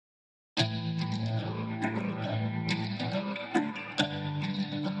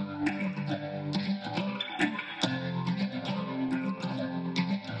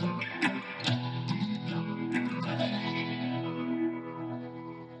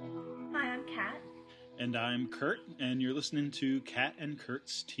Kat. And I'm Kurt, and you're listening to Kat and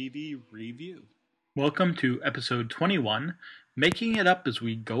Kurt's TV Review. Welcome to episode 21, Making It Up As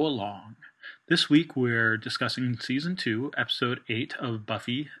We Go Along. This week we're discussing Season 2, Episode 8 of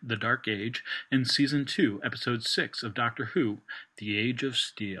Buffy, The Dark Age, and Season 2, Episode 6 of Doctor Who, The Age of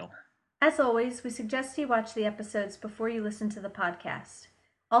Steel. As always, we suggest you watch the episodes before you listen to the podcast.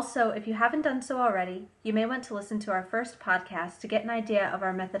 Also, if you haven't done so already, you may want to listen to our first podcast to get an idea of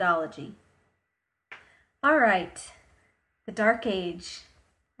our methodology. All right, the Dark Age,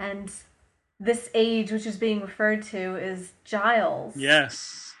 and this age which is being referred to is Giles.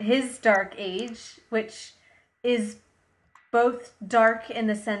 Yes. His Dark Age, which is both dark in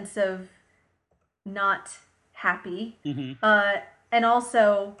the sense of not happy, and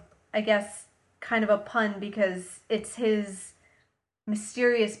also, I guess, kind of a pun because it's his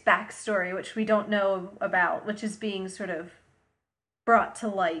mysterious backstory, which we don't know about, which is being sort of brought to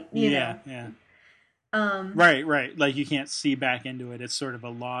light, you know? Yeah. Right. Like, you can't see back into it. It's sort of a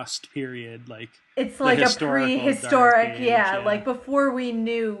lost period, like... It's like a prehistoric, yeah, like before we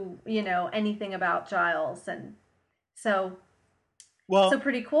knew, anything about Giles, and so... Well... So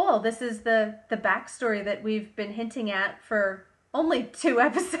pretty cool. This is the backstory that we've been hinting at for only 2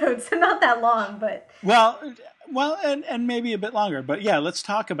 episodes, so not that long, but... Well, and maybe a bit longer, but yeah, let's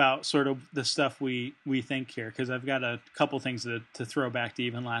talk about sort of the stuff we think here, because I've got a couple things to throw back to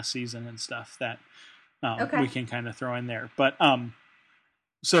even last season and stuff that we can kind of throw in there. But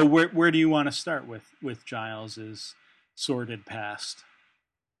so where do you want to start with Giles's sordid past?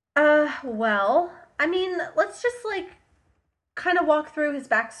 Well, I mean, let's just kind of walk through his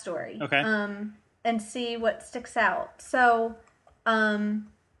backstory, okay, and see what sticks out. So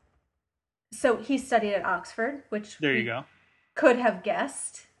he studied at Oxford, which there you go. Could have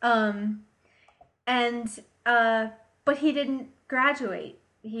guessed. But he didn't graduate.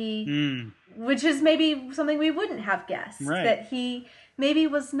 Which is maybe something we wouldn't have guessed. Right. That he maybe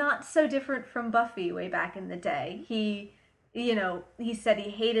was not so different from Buffy way back in the day. He said he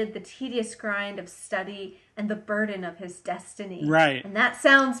hated the tedious grind of study and the burden of his destiny. Right. And that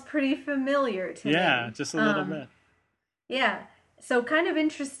sounds pretty familiar to me. Yeah, just a little bit. Yeah. So kind of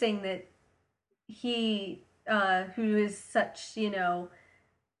interesting that he, who is such,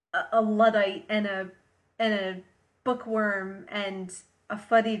 a Luddite and a bookworm and a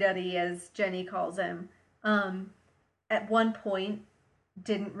fuddy-duddy, as Jenny calls him, at one point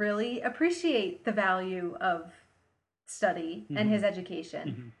didn't really appreciate the value of study and his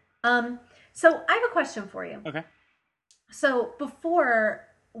education. So I have a question for you. Okay. So before,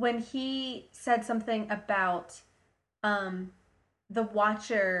 when he said something about the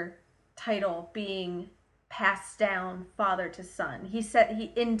Watcher title being passed down father to son, he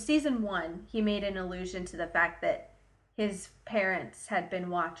said in season 1 he made an allusion to the fact that his parents had been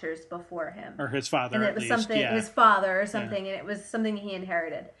Watchers before him, or his father, and it was his father or something, and it was something he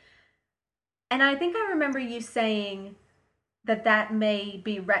inherited. And I think I remember you saying that may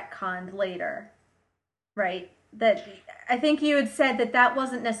be retconned later, right? That I think you had said that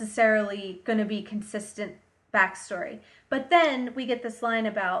wasn't necessarily going to be consistent backstory. But then we get this line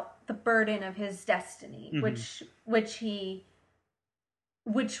about the burden of his destiny, which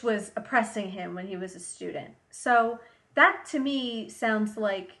was oppressing him when he was a student. So that to me sounds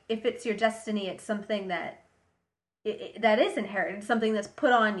like if it's your destiny, it's something that that is inherited, something that's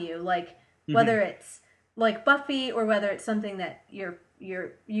put on you, like whether it's like Buffy or whether it's something that you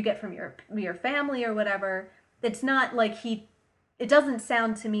get from your family or whatever. It's not like it doesn't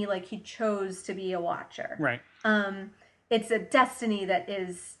sound to me like he chose to be a Watcher. Right. It's a destiny that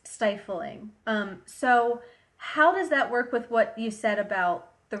is stifling. So how does that work with what you said about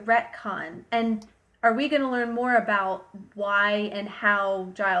the retcon? And are we going to learn more about why and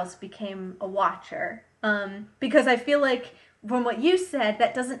how Giles became a Watcher? Because I feel like from what you said,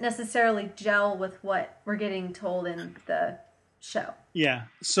 that doesn't necessarily gel with what we're getting told in the show. Yeah.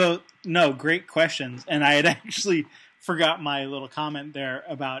 So, no, great questions. And I had actually forgot my little comment there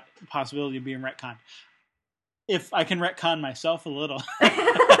about the possibility of being retconned. If I can retcon myself a little. No.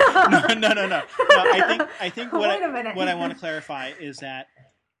 I think what I want to clarify is that,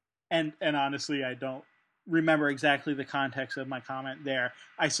 and honestly, I don't remember exactly the context of my comment there.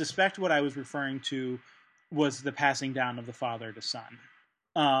 I suspect what I was referring to was the passing down of the father to son.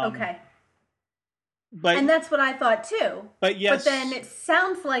 Okay. And that's what I thought too. But yes. But then it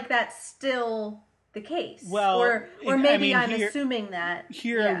sounds like that's still the case. Well, or maybe I'm assuming that.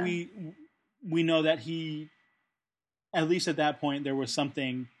 Here we know that he, at least at that point, there was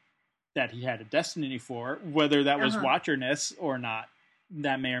something that he had a destiny for, whether that was Watcherness or not.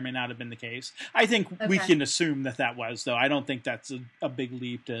 that may or may not have been the case. I think we can assume that was, though. I don't think that's a big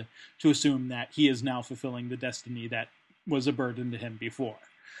leap to assume that he is now fulfilling the destiny that was a burden to him before.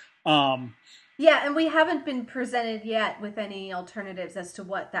 Yeah, and we haven't been presented yet with any alternatives as to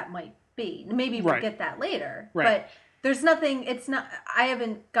what that might be. Maybe we'll get that later. Right. But there's nothing, I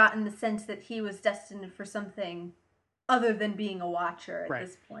haven't gotten the sense that he was destined for something other than being a watcher at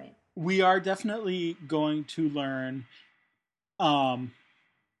this point. We are definitely going to learn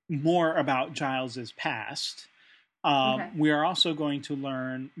more about Giles's past. We are also going to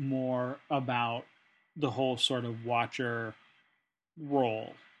learn more about the whole sort of watcher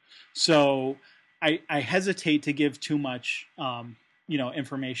role. So I hesitate to give too much,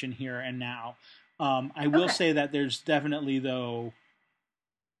 information here and now. I will say that there's definitely, though,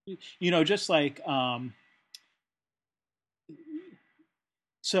 just like,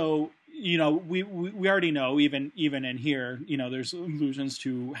 so, we already know, even in here, there's allusions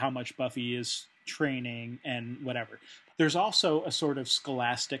to how much Buffy is training and whatever. There's also a sort of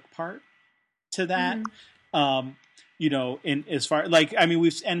scholastic part to that. In as far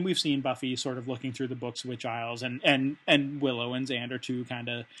we've seen Buffy sort of looking through the books with Giles and Willow and Xander too, kind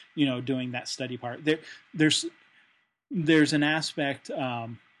of doing that study part. There's an aspect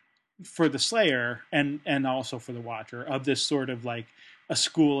for the Slayer and also for the Watcher of this sort of like a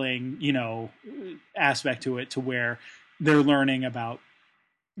schooling aspect to it, to where they're learning about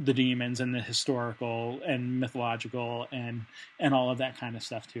the demons and the historical and mythological and all of that kind of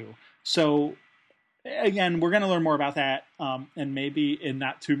stuff too. So. Again, we're going to learn more about that, and maybe in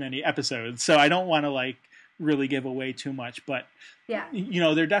not too many episodes. So I don't want to really give away too much, but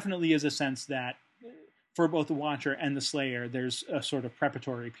there definitely is a sense that for both the Watcher and the Slayer, there's a sort of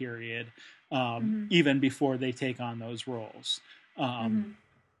preparatory period, even before they take on those roles,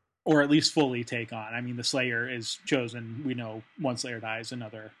 or at least fully take on. I mean, the Slayer is chosen. We know one Slayer dies,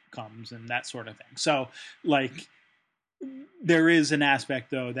 another comes, and that sort of thing. So, there is an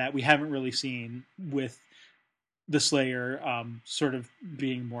aspect, though, that we haven't really seen with the Slayer sort of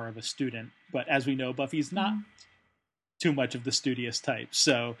being more of a student. But as we know, Buffy's not too much of the studious type.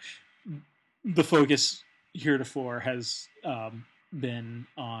 So the focus heretofore has been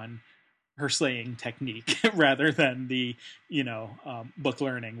on her slaying technique rather than the, book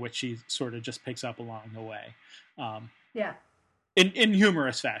learning, which she sort of just picks up along the way. In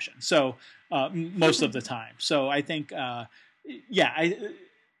humorous fashion. So most of the time. So I think, I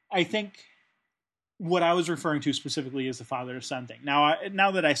think what I was referring to specifically is the father to son thing.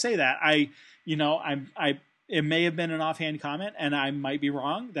 Now that I say that, it may have been an offhand comment, and I might be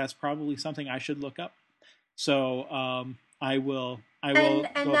wrong. That's probably something I should look up. So I will go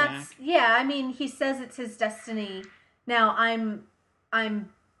back. Yeah. I mean, he says it's his destiny. Now I'm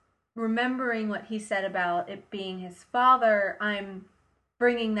remembering what he said about it being his father. I'm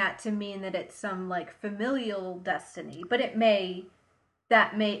bringing that to mean that it's some familial destiny, but I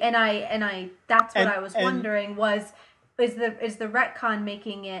that's what I was wondering is the retcon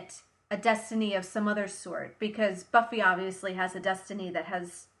making it a destiny of some other sort? Because Buffy obviously has a destiny that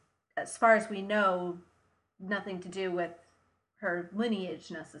has, as far as we know, nothing to do with her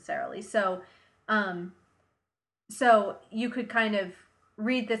lineage necessarily. So you could kind of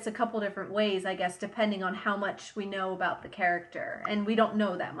read this a couple different ways, I guess, depending on how much we know about the character, and we don't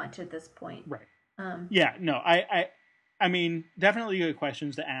know that much at this point. Right. I mean, definitely good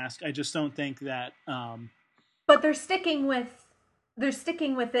questions to ask. I just don't think that. But they're sticking with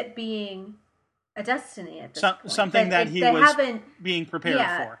it being a destiny at this point. Something that he was being prepared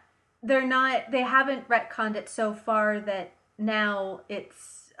for. They haven't retconned it so far that now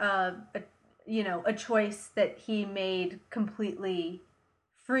it's a choice that he made completely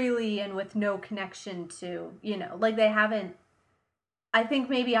freely and with no connection to, they haven't. I think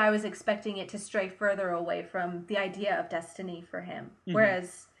maybe I was expecting it to stray further away from the idea of destiny for him.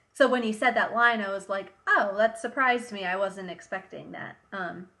 Whereas, so when he said that line, I was like, oh, that surprised me. I wasn't expecting that.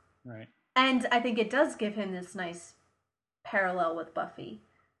 Right. And I think it does give him this nice parallel with Buffy.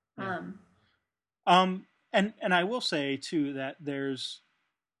 Yeah. And I will say too that there's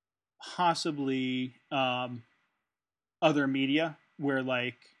possibly other media where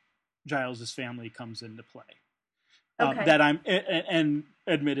Giles's family comes into play. That I'm and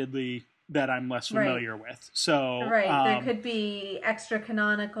admittedly that I'm less familiar with. So there could be extra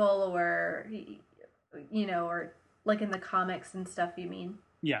canonical or or in the comics and stuff. You mean?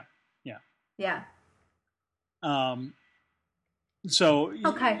 Yeah. So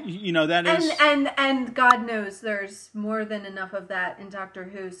that is and God knows there's more than enough of that in Doctor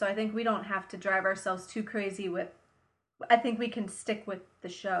Who. So I think we don't have to drive ourselves too crazy with I think we can stick with the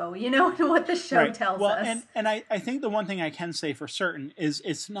show, you know, and what the show tells us. And I think the one thing I can say for certain is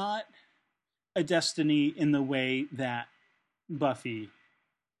it's not a destiny in the way that Buffy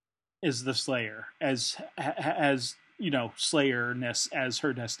is the Slayer, as Slayerness as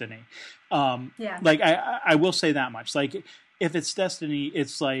her destiny. Like I will say that much. Like if it's destiny,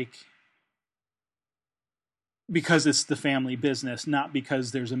 it's like because it's the family business, not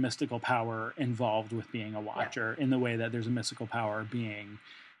because there's a mystical power involved with being a Watcher in the way that there's a mystical power being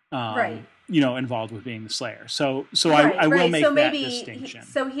involved with being the Slayer. So I will make that distinction.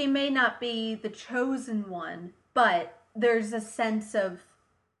 So he may not be the chosen one, but there's a sense of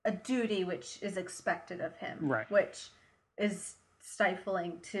a duty which is expected of him, which is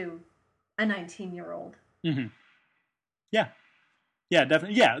stifling to a 19-year-old. Mm-hmm. Yeah,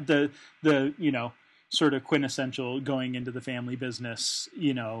 definitely. Yeah, the sort of quintessential going into the family business.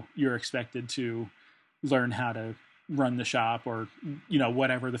 You're expected to learn how to run the shop, or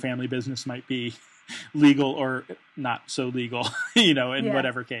whatever the family business might be, legal or not so legal, in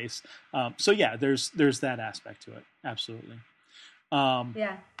whatever case. So yeah, there's that aspect to it. Absolutely.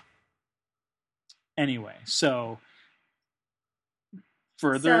 Anyway, so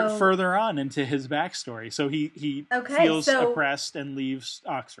further on into his backstory. So he feels oppressed and leaves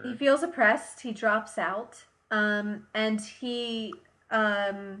Oxford. He feels oppressed. He drops out, and he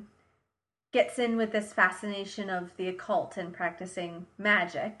gets in with this fascination of the occult and practicing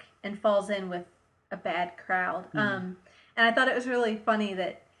magic, and falls in with a bad crowd. And I thought it was really funny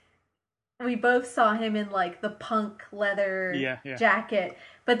that we both saw him in like the punk leather jacket,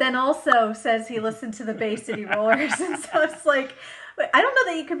 but then also says he listened to the Bay City Rollers. And so it's like, I don't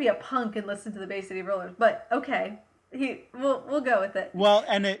know that you could be a punk and listen to the Bay City Rollers, but okay. We'll go with it. Well,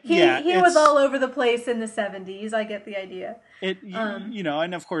 and he was all over the place in the 70s. I get the idea.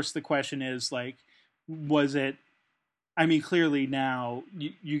 And of course the question is like, was it? I mean, clearly now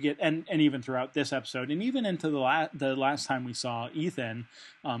you get, and even throughout this episode, and even into the last time we saw Ethan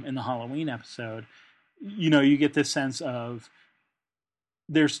in the Halloween episode, you get this sense of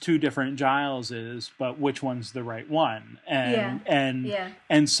there's two different Gileses, but which one's the right one?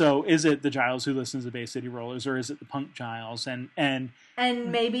 And so is it the Giles who listens to Bay City Rollers, or is it the punk Giles? And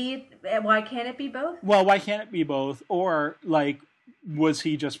maybe why can't it be both? Well, why can't it be both? Or like, was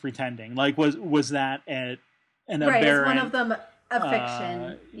he just pretending? Like, was that an aberrant? Is one of them a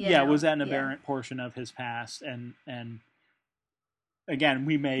fiction? Was that an aberrant portion of his past? And again,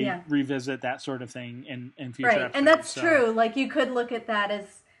 we may revisit that sort of thing in future episodes. And that's true. Like, you could look at that as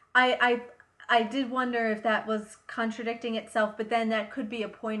I did wonder if that was contradicting itself, but then that could be a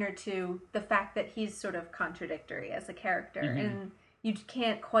pointer to the fact that he's sort of contradictory as a character, and you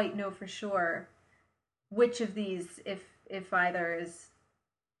can't quite know for sure which of these, if either, is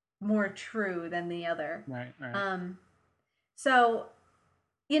more true than the other. Right. So,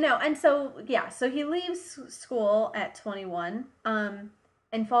 so he leaves school at 21,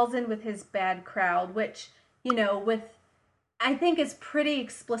 and falls in with his bad crowd, which, I think is pretty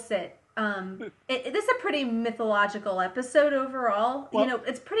explicit. This is a pretty mythological episode overall. Well,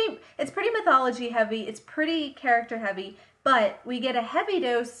 it's pretty mythology heavy. It's pretty character heavy, but we get a heavy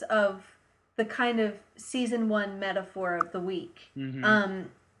dose of the kind of season 1 metaphor of the week.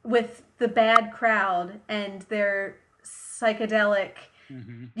 With the bad crowd and their psychedelic,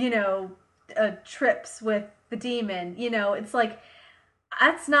 trips with the demon. It's like,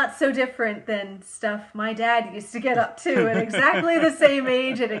 that's not so different than stuff my dad used to get up to at exactly the same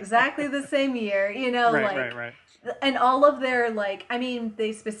age, at exactly the same year, Right. And all of their, like, I mean,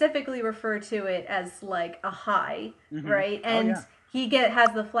 they specifically refer to it as, like, a high, right? And he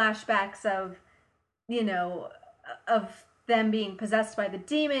has the flashbacks of, of them being possessed by the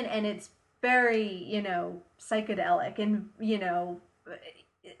demon, and it's very, psychedelic, and,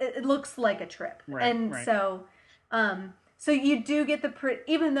 it looks like a trip. So, so you do get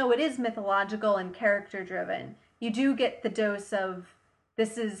even though it is mythological and character driven, you do get the dose of,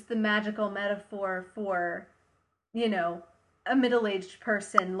 this is the magical metaphor for, a middle-aged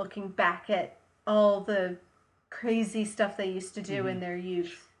person looking back at all the crazy stuff they used to do in their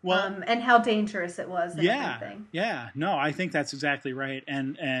youth. Well, and how dangerous it was. And everything. Yeah. No, I think that's exactly right.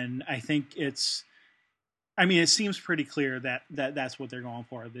 And I think it seems pretty clear that that's what they're going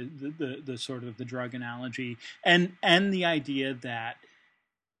for. The sort of the drug analogy, and the idea that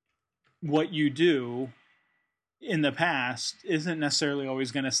what you do in the past isn't necessarily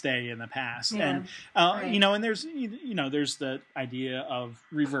always going to stay in the past. And and there's there's the idea of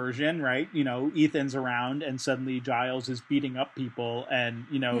reversion, right? Ethan's around and suddenly Giles is beating up people and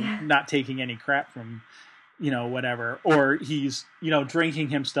not taking any crap from whatever, or he's, drinking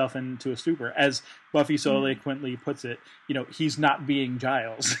himself into a stupor. As Buffy so eloquently puts it, he's not being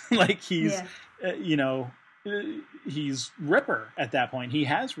Giles. Like he's, he's Ripper at that point. He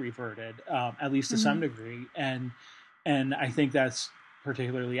has reverted, at least to some degree. And I think that's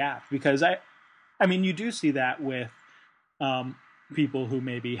particularly apt because I mean, you do see that with, people who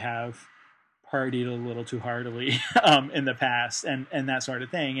maybe have partied a little too heartily, in the past and that sort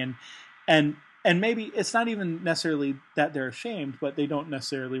of thing. And maybe it's not even necessarily that they're ashamed, but they don't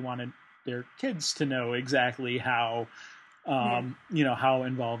necessarily want their kids to know exactly how, how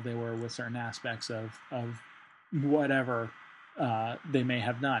involved they were with certain aspects of whatever they may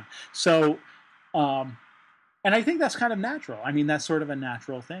have done. So, and I think that's kind of natural. I mean, that's sort of a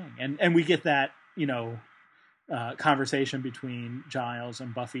natural thing. And we get that, conversation between Giles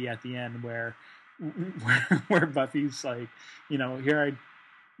and Buffy at the end where Buffy's like, here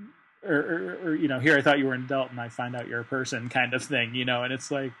here I thought you were an adult and I find out you're a person kind of thing, and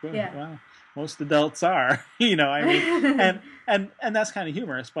it's like, well, most adults are, I mean, and that's kind of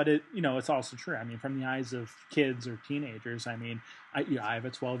humorous, but it's also true. I mean, from the eyes of kids or teenagers, I mean, I have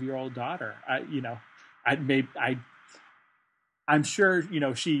a 12-year-old daughter. I'm sure,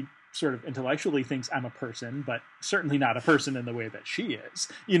 she sort of intellectually thinks I'm a person, but certainly not a person in the way that she is.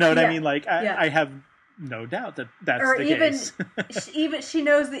 You know what I mean? Like, I have no doubt that's or the even, case. even she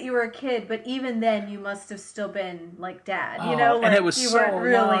knows that you were a kid, but even then you must have still been like Dad. Like and it was so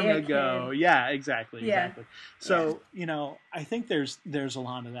long ago. Kid. Yeah, exactly. So I think there's a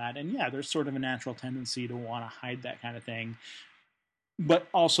lot of that, and there's sort of a natural tendency to want to hide that kind of thing, but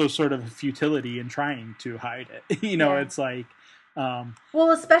also sort of a futility in trying to hide it. It's like,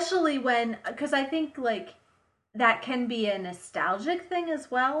 well, especially because I think like that can be a nostalgic thing as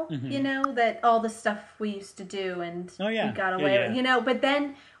well, that all the stuff we used to do and we got away with, but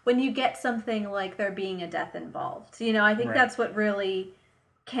then when you get something like there being a death involved, I think that's what really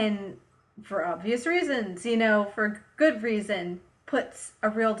can, for obvious reasons, for good reason, puts a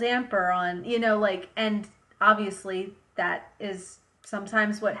real damper on, and obviously that is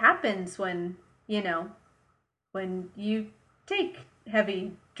sometimes what happens when you take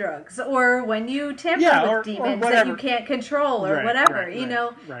heavy drugs or when you tamper with demons that you can't control or whatever,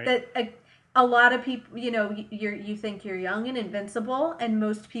 that a lot of people, you think you're young and invincible and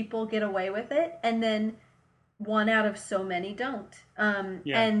most people get away with it. And then one out of so many don't.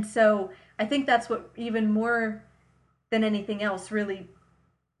 And so I think that's what even more than anything else really,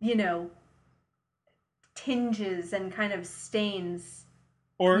 tinges and kind of stains,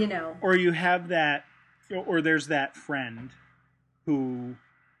 or you have that, or there's that friend who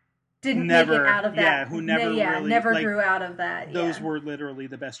didn't never make it out of that. Yeah, who never really never grew out of that. Those were literally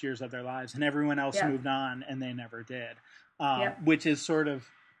the best years of their lives, and everyone else moved on, and they never did. Which is sort of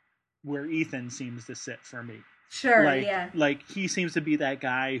where Ethan seems to sit for me. Sure, like he seems to be that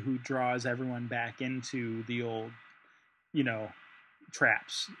guy who draws everyone back into the old,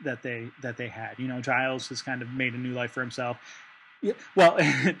 traps that they had. Giles has kind of made a new life for himself. Yeah, well,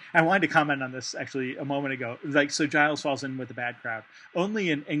 I wanted to comment on this actually a moment ago. Like, so Giles falls in with the bad crowd. Only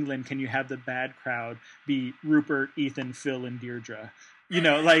in England can you have the bad crowd be Rupert, Ethan, Phil, and Deirdre.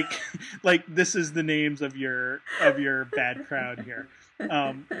 Like this is the names of your bad crowd here.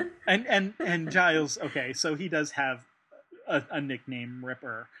 And Giles, okay, so he does have a nickname,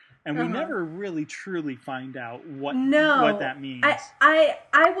 Ripper, and we never really truly find out what that means.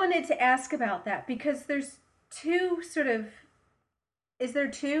 I wanted to ask about that because there's two sort of. Is there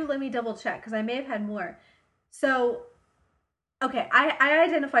two? Let me double check because I may have had more. So, okay, I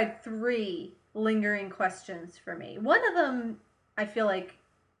identified 3 lingering questions for me. One of them, I feel like,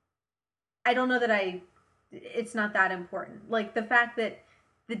 I don't know that it's not that important. Like the fact that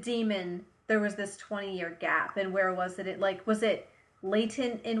the demon, there was this 20-year gap, and where was it? Was it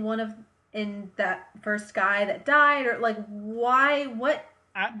latent in that first guy that died, or like why? What?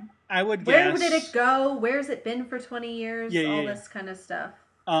 I would guess. Where did it go? Where's it been for 20 years? All this kind of stuff.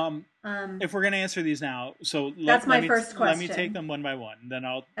 If we're going to answer these now, so that's my first question. Let me take them one by one. Then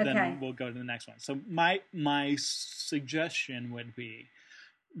we'll go to the next one. So my suggestion would be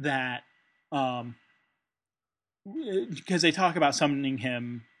that because they talk about summoning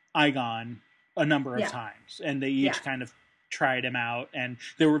him, Igon, a number of times, and they each kind of tried him out, and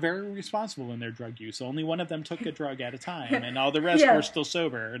they were very responsible in their drug use. Only one of them took a drug at a time, and all the rest were still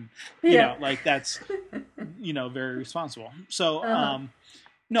sober. And that's very responsible. So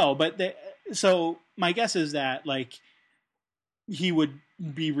no, but so my guess is that like he would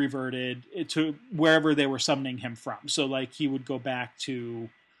be reverted to wherever they were summoning him from. So like he would go back to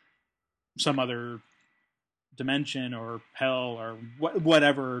some other dimension or hell or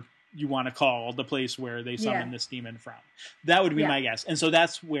whatever you want to call the place where they summon Yeah. this demon from. That would be Yeah. my guess. And so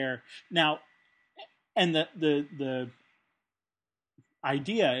that's where now, and the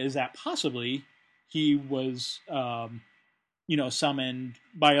idea is that possibly he was, summoned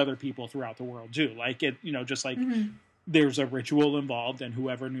by other people throughout the world too. Like it, just like Mm-hmm. there's a ritual involved, and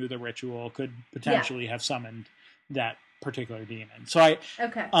whoever knew the ritual could potentially have summoned that particular demon. So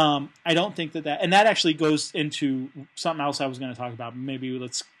Okay. I don't think that, and that actually goes into something else I was going to talk about. Maybe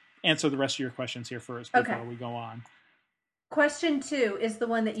let's answer the rest of your questions here first before we go on. Question 2 is the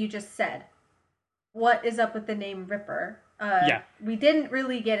one that you just said. What is up with the name Ripper? Yeah. We didn't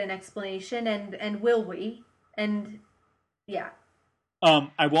really get an explanation, and will we? And yeah.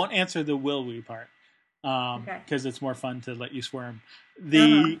 I won't answer the will we part because it's more fun to let you squirm.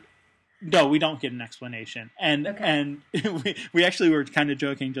 No, we don't get an explanation, and we actually were kind of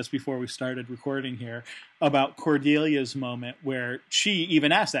joking just before we started recording here about Cordelia's moment where she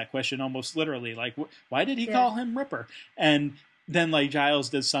even asked that question almost literally, like, why did he call him Ripper? And then like Giles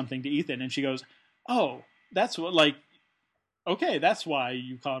does something to Ethan, and she goes, "Oh, that's what like." Okay, that's why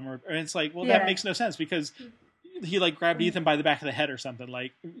you call him Ripper. And it's like, well, that makes no sense because he like grabbed Ethan by the back of the head or something,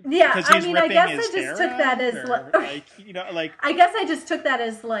 like because he's I guess I his just took that as like I guess I just took that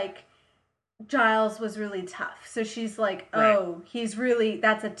as like Giles was really tough, so she's like, oh, he's really,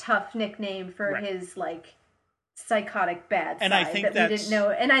 that's a tough nickname for his like psychotic bad side, and I think that we didn't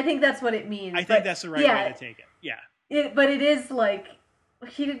know, and I think that's what it means. I think that's the right way to take it. Yeah, but it is like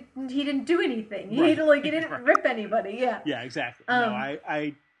he didn't do anything. He didn't rip anybody. Yeah, exactly. No,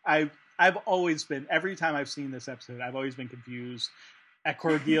 I've always been, every time I've seen this episode, I've always been confused at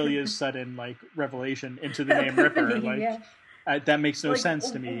Cordelia's sudden like revelation into the name Ripper. Like that makes no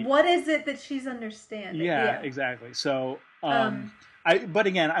sense to me. What is it that she's understanding? Yeah, exactly. So, but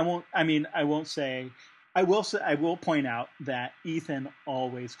again, I will point out that Ethan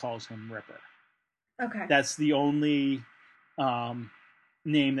always calls him Ripper. Okay. That's the only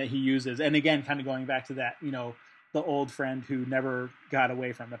name that he uses. And again, kind of going back to that, the old friend who never got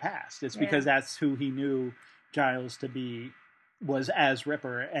away from the past. It's because that's who he knew Giles to be, was as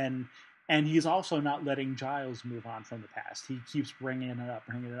Ripper, and he's also not letting Giles move on from the past. He keeps bringing it up,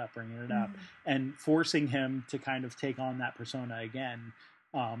 and forcing him to kind of take on that persona again,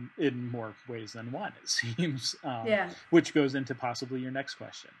 in more ways than one, it seems. Which goes into possibly your next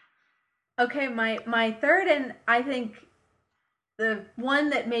question. Okay, my third, and I think the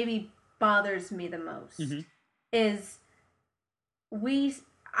one that maybe bothers me the most is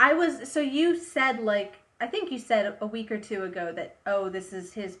you said, like, I think you said a week or two ago that, oh, this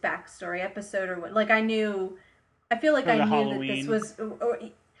is his backstory episode or what. Like, I feel like I knew Halloween. that this was,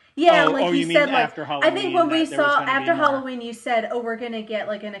 you said, like, after Halloween, I think when we saw after Halloween, you said, oh, we're going to get,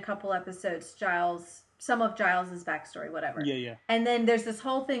 like, in a couple episodes, some of Giles's backstory, whatever. Yeah. And then there's this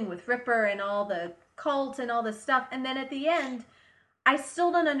whole thing with Ripper and all the cult and all this stuff. And then at the end, I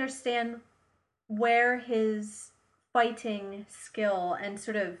still don't understand where his fighting skill and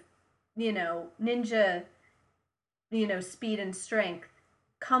sort of, ninja, speed and strength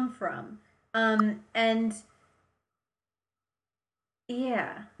come from. But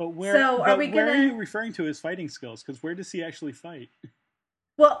where? So are where are you referring to his fighting skills? Because where does he actually fight?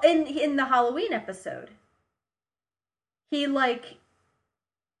 Well, in the Halloween episode, he like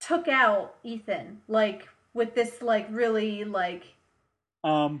took out Ethan like with this like really like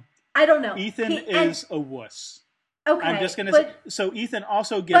I don't know. Ethan is a wuss. Okay, I'm just gonna say. So Ethan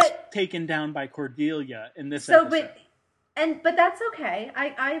also gets taken down by Cordelia in this episode. But that's okay.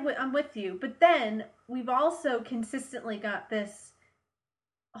 I'm with you. But then we've also consistently got this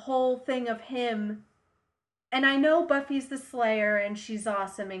whole thing of him. And I know Buffy's the Slayer and she's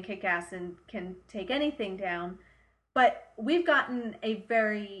awesome and kick-ass and can take anything down. But we've gotten a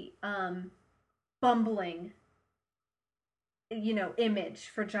very bumbling, image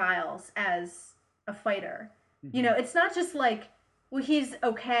for Giles as a fighter. Mm-hmm. It's not just like, well, he's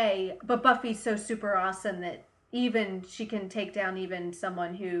okay, but Buffy's so super awesome that even she can take down even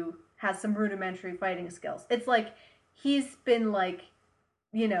someone who has some rudimentary fighting skills. It's like he's been like,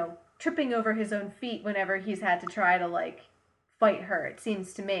 tripping over his own feet whenever he's had to try to like fight her, it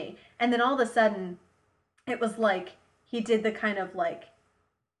seems to me. And then all of a sudden it was like he did the kind of like,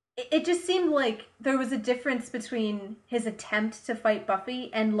 it just seemed like there was a difference between his attempt to fight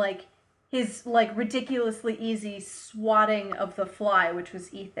Buffy and like his like ridiculously easy swatting of the fly, which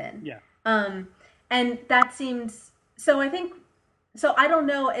was Ethan. Yeah. And that seems, so I don't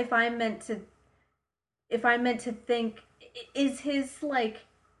know if I'm meant to think, is his like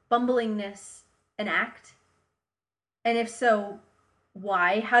bumblingness an act? And if so,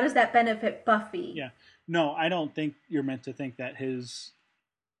 why? How does that benefit Buffy? Yeah. No, I don't think you're meant to think that his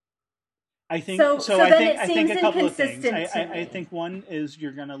I think So so. then it I think seems a couple of things. inconsistent to I me. think one is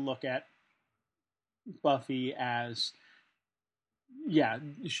you're going to look at Buffy as, yeah,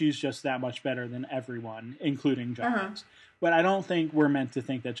 she's just that much better than everyone, including Uh-huh. Giles. But I don't think we're meant to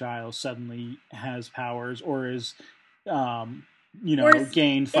think that Giles suddenly has powers or is, um, Or is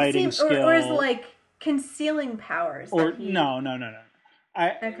gained it fighting seem or is skill. like concealing powers Or that he. no.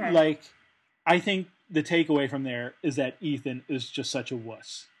 I Okay. like. I think the takeaway from there is that Ethan is just such a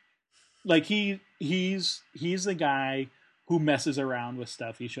wuss. Like he's the guy who messes around with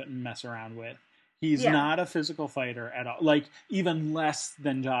stuff he shouldn't mess around with. He's Yeah. not a physical fighter at all. Like even less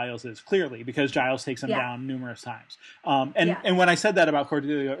than Giles is, clearly, because Giles takes him Yeah. down numerous times. Yeah. And when I said that about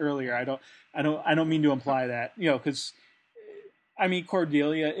Cordelia earlier, I don't mean to imply that, because I mean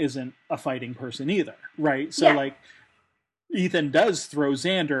Cordelia isn't a fighting person either, right? So Yeah. like Ethan does throw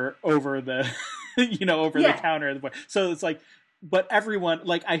Xander over the over the Yeah. counter. So it's like, but everyone,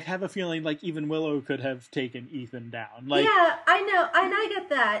 like, I have a feeling like even Willow could have taken Ethan down. Like, Yeah, I know, and I get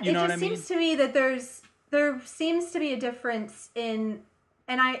that. You It know what just I mean? seems to me that there seems to be a difference in,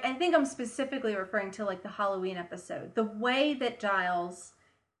 and I think I'm specifically referring to like the Halloween episode. The way that Giles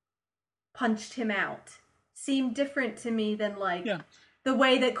punched him out seemed different to me than like Yeah. the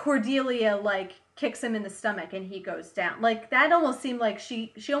way that Cordelia like kicks him in the stomach and he goes down. Like that almost seemed like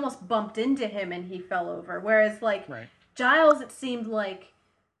she almost bumped into him and he fell over. Whereas like Right. Giles, it seemed like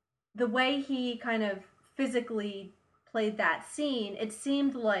the way he kind of physically played that scene, it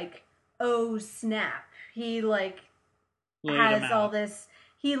seemed like, oh snap, he like has all this.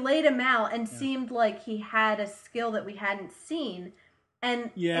 He laid him out and seemed like he had a skill that we hadn't seen,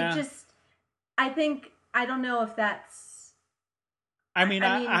 and Yeah. it just, I think, I don't know if that's. I mean,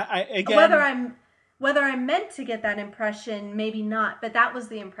 again, whether I'm meant to get that impression, maybe not, but that was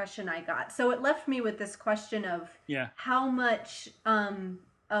the impression I got. So it left me with this question of how much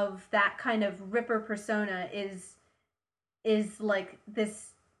of that kind of Ripper persona is like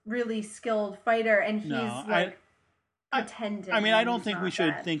this really skilled fighter, and he's pretending. I mean, I don't think we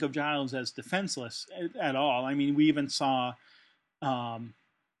should think of Giles as defenseless at all. I mean, we even saw, in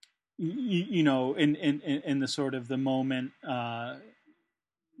the sort of the moment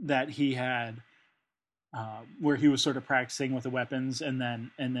that he had, where he was sort of practicing with the weapons, and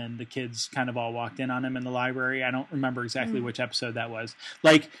then the kids kind of all walked in on him in the library. I don't remember exactly which episode that was.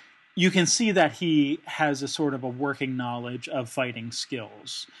 Like, you can see that he has a sort of a working knowledge of fighting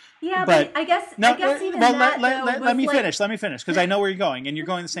skills. Yeah, but I guess even let me finish, because I know where you're going, and you're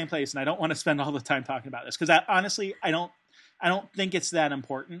going to the same place, and I don't want to spend all the time talking about this, because honestly, I don't think it's that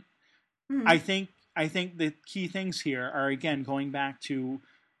important. Mm-hmm. I think the key things here are, again, going back to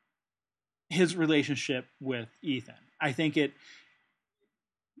his relationship with Ethan. I think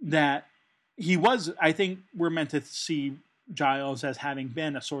we're meant to see Giles as having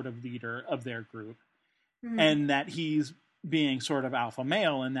been a sort of leader of their group, and that he's being sort of alpha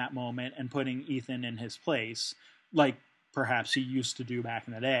male in that moment and putting Ethan in his place, like perhaps he used to do back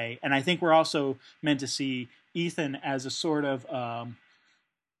in the day. And I think we're also meant to see Ethan as a sort of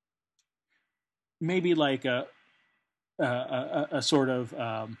maybe like a sort of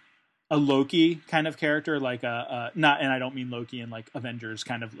a Loki kind of character, like not, and I don't mean Loki in like Avengers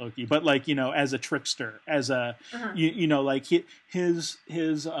kind of Loki, but like, as a trickster, as a like his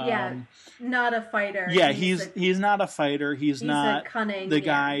not a fighter. Yeah, he's not a fighter. He's not cunning, the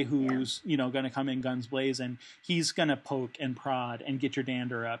guy who's going to come in guns blazing. He's going to poke and prod and get your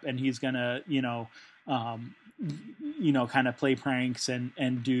dander up, and he's going to kind of play pranks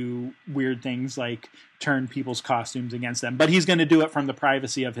and do weird things like turn people's costumes against them. But he's going to do it from the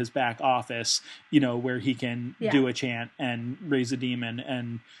privacy of his back office, where he can do a chant and raise a demon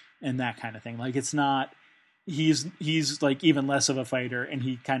and that kind of thing. Like, it's not, he's like even less of a fighter, and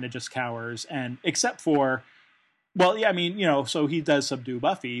he kind of just cowers, and except for, well, yeah, I mean, so he does subdue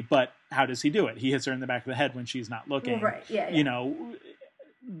Buffy, but how does he do it? He hits her in the back of the head when she's not looking. Well, right. Yeah.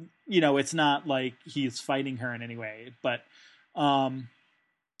 It's not like he's fighting her in any way, but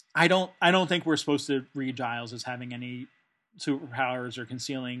I don't think we're supposed to read Giles as having any superpowers or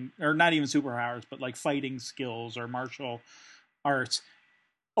concealing, or not even superpowers, but like fighting skills or martial arts.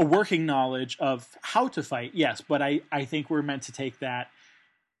 A working knowledge of how to fight, yes, but I think we're meant to take that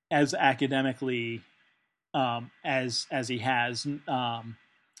as academically as he has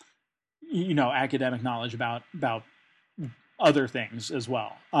academic knowledge about other things as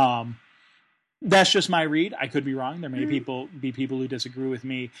well. That's just my read. I could be wrong. There may be people who disagree with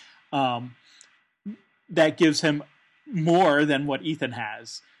me. That gives him more than what Ethan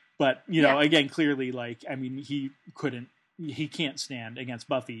has. But, again, clearly, like, I mean, he can't stand against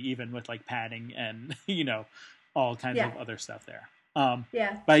Buffy, even with like padding and, all kinds of other stuff there.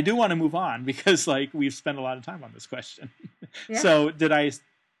 Yeah. But I do want to move on because like we've spent a lot of time on this question. Yeah. So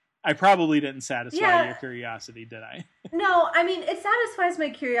I probably didn't satisfy Yeah. your curiosity, did I? No, I mean, it satisfies my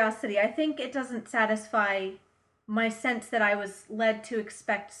curiosity. I think it doesn't satisfy my sense that I was led to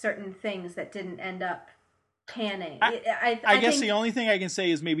expect certain things that didn't end up panning. I guess think the only thing I can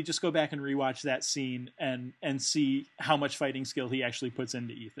say is maybe just go back and rewatch that scene and see how much fighting skill he actually puts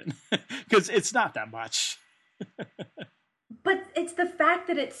into Ethan, because it's not that much. But it's the fact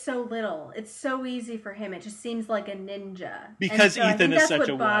that it's so little. It's so easy for him. It just seems like a ninja. Because so Ethan is such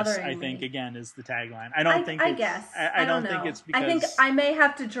a wuss, I me. think, again, is the tagline. I guess. I don't think it's because... I think I may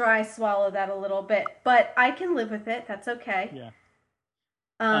have to dry swallow that a little bit, but I can live with it. That's okay. Yeah.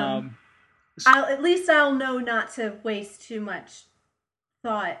 I'll know not to waste too much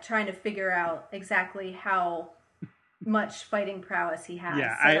thought trying to figure out exactly how much fighting prowess he has.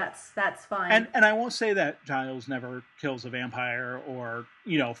 Yeah, so that's fine. And I won't say that Giles never kills a vampire or,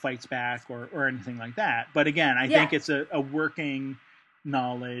 fights back or anything like that. But again, I think it's a working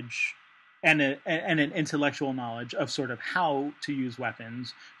knowledge and an intellectual knowledge of sort of how to use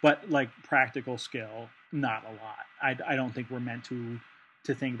weapons, but like practical skill, not a lot. I don't think we're meant to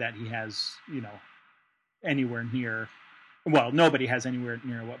think that he has, anywhere near, well, nobody has anywhere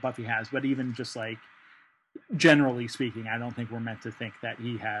near what Buffy has, but even just like, generally speaking, I don't think we're meant to think that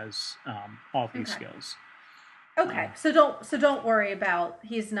he has all these skills. Okay, so don't worry about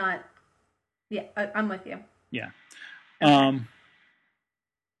he's not. Yeah, I'm with you. Yeah. Okay.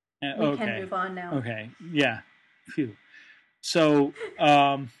 We can move on now. Okay. Yeah. Phew. So,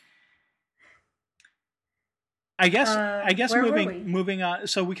 I guess moving on.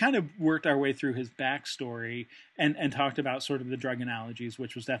 So we kind of worked our way through his backstory and talked about sort of the drug analogies,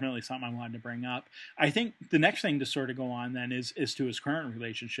 which was definitely something I wanted to bring up. I think the next thing to sort of go on then is to his current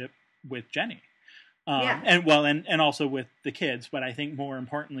relationship with Jenny, and also with the kids. But I think more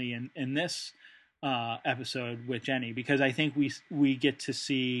importantly in this episode with Jenny, because I think we get to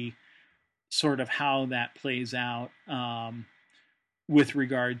see sort of how that plays out with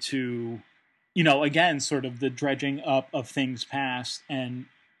regard to, again, sort of the dredging up of things past and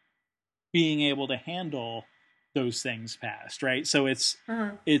being able to handle those things past, right? So it's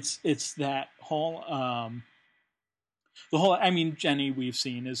that whole I mean, Jenny we've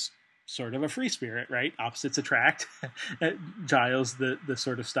seen is sort of a free spirit, right? Opposites attract. Giles, the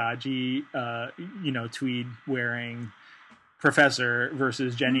sort of stodgy, tweed wearing professor,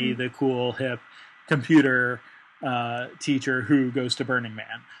 versus Jenny, the cool hip computer teacher who goes to Burning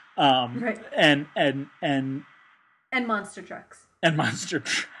Man. Right. And monster trucks. And monster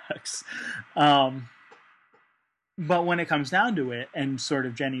trucks. But when it comes down to it, and sort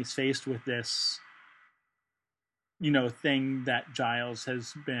of Jenny's faced with this, thing that Giles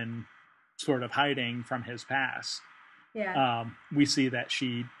has been sort of hiding from his past. Yeah. We see that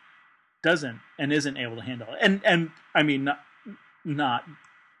she doesn't and isn't able to handle it. And I mean, not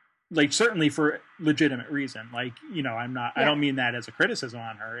like, certainly for legitimate reason. Like, I don't mean that as a criticism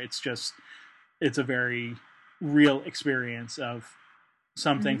on her. It's just, it's a very real experience of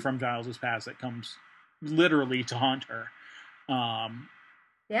something from Giles's past that comes literally to haunt her.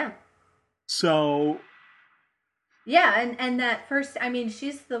 Yeah. So. Yeah. And that first, I mean,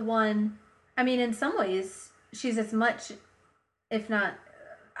 she's the one, I mean, in some ways, she's as much, if not,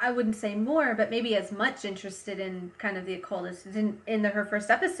 I wouldn't say more, but maybe as much interested in kind of the occult as in her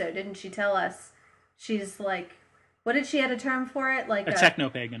first episode. Didn't she tell us she's like, what did she had a term for it? Like a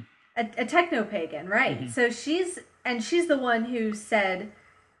techno-pagan. A techno-pagan, right. So she's the one who said,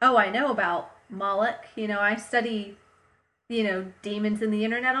 oh, I know about Moloch. I study, demons in the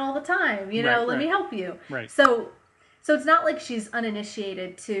internet all the time. Let me help you. Right. So it's not like she's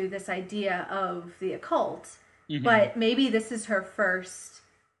uninitiated to this idea of the occult, but maybe this is her first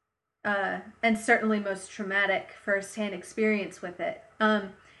and certainly most traumatic firsthand experience with it.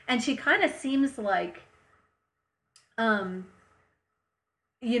 And she kind of seems like, like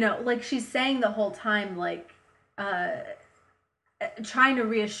she's saying the whole time, like, trying to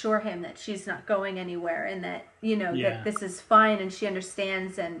reassure him that she's not going anywhere and that, that this is fine and she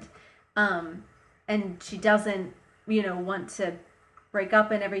understands and she doesn't, want to break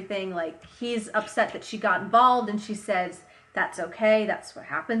up and everything. Like, he's upset that she got involved and she says, that's okay. That's what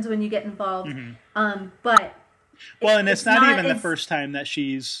happens when you get involved. But and it's not even the first time that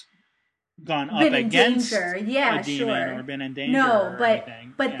she's gone up against a demon or been in danger. No,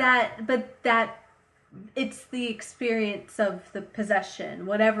 anything. that it's the experience of the possession,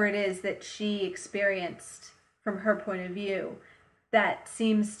 whatever it is that she experienced from her point of view, that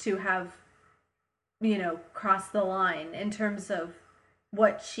seems to have, crossed the line in terms of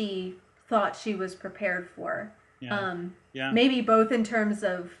what she thought she was prepared for. Yeah. Yeah. Maybe both in terms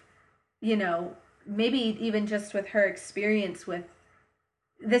of, maybe even just with her experience with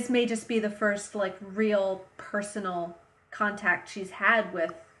this may just be the first like real personal contact she's had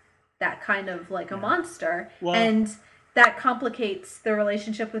with that kind of like a monster. Well, and that complicates the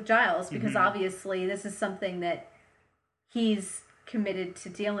relationship with Giles because obviously this is something that he's committed to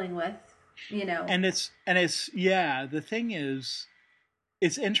dealing with, And it's the thing is,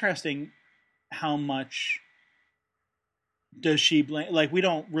 it's interesting how much does she blame, like, we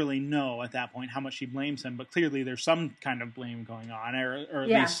don't really know at that point how much she blames him, but clearly there's some kind of blame going on, or at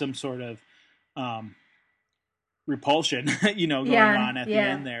least some sort of repulsion, going on at the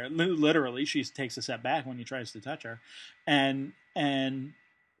end there. Literally, she takes a step back when he tries to touch her. And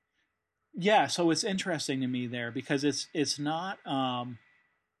yeah, so it's interesting to me there because it's not, I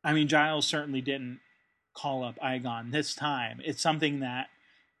mean, Giles certainly didn't call up Aegon this time. It's something that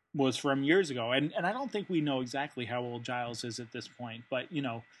was from years ago. And I don't think we know exactly how old Giles is at this point, but,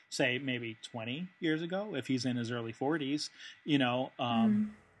 say maybe 20 years ago, if he's in his early 40s,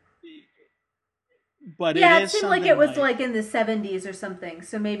 but it seemed like it was like in the 70s or something.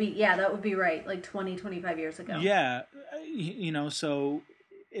 So maybe, that would be right. Like 20, 25 years ago. Yeah. So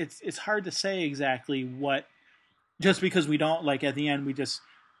it's hard to say exactly what, just because we don't, like, at the end,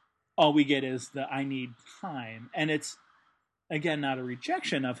 all we get is the I need time. And it's, again, not a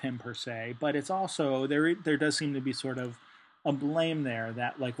rejection of him per se, but it's also, there does seem to be sort of a blame there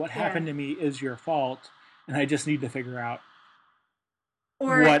that, like, what happened to me is your fault, and I just need to figure out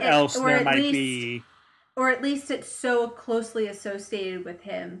what else there might be. Or at least it's so closely associated with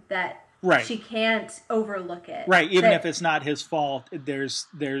him that she can't overlook it. Right, even if it's not his fault, there's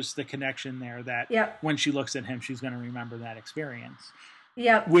the connection there that when she looks at him, she's going to remember that experience.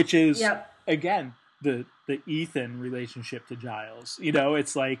 Yep. Which is, again, the Ethan relationship to Giles.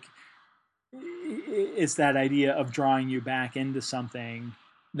 It's like, it's that idea of drawing you back into something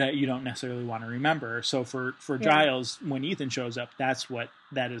that you don't necessarily want to remember. So for Giles, when Ethan shows up, that's what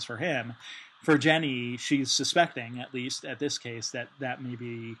that is for him. For Jenny, she's suspecting, at least at this case, that may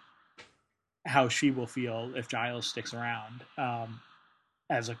be how she will feel if Giles sticks around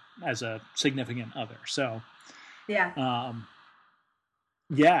as a significant other. So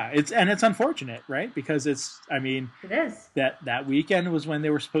it's unfortunate, right? Because it is that weekend was when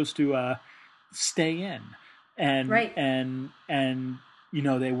they were supposed to stay in, and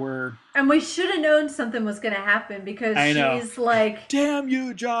they were, and we should have known something was going to happen because she's like, "Damn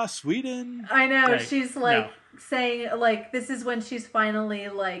you, Joss Whedon!" I know, she's like saying, like, this is when she's finally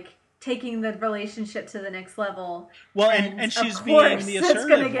like taking the relationship to the next level. Well, and she's being the assertive one. It's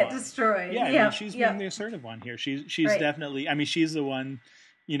going to get destroyed. Yeah, she's being the assertive one here. She's definitely. I mean, she's the one.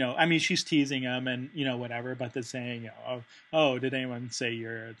 She's teasing him and whatever, but then saying, "Oh, did anyone say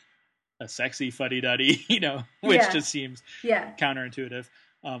you're a sexy fuddy-duddy?" Which just seems counterintuitive,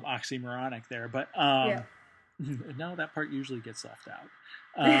 oxymoronic there. But no, that part usually gets left out.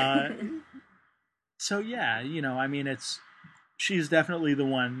 So she's definitely the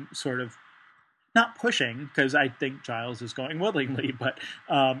one sort of not pushing, because I think Giles is going willingly, but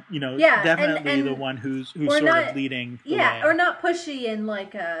definitely and the one who's sort of leading the way. Or not pushy in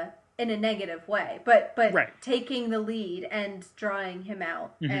like in a negative way, but taking the lead and drawing him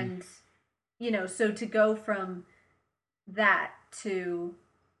out. And so to go from that to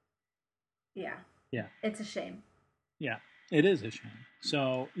it's a shame. Yeah, it is a shame.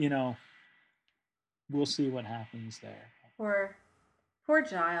 So we'll see what happens there. Poor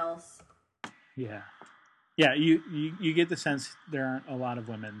Giles. Yeah. You get the sense there aren't a lot of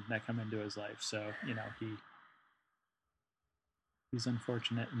women that come into his life, so he's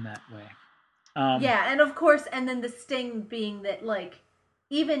unfortunate in that way. And of course, and then the sting being that, like,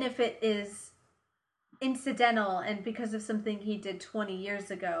 even if it is incidental and because of something he did 20 years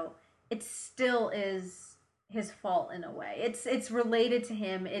ago, it still is his fault in a way. It's related to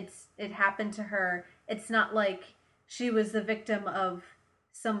him. It happened to her. It's not like she was the victim of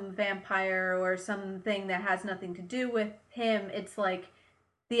some vampire or something that has nothing to do with him. It's like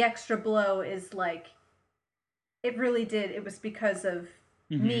the extra blow is like, it really did. It was because of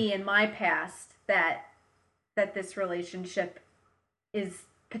me and my past that this relationship is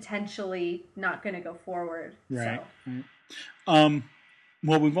potentially not going to go forward. Right. So.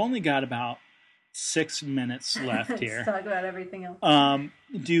 Well, we've only got about 6 minutes left here. Let's talk about everything else.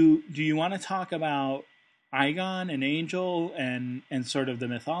 Do you want to talk about Aegon and Angel and sort of the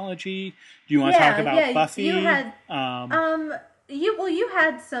mythology? Do you want to talk about Buffy? You had you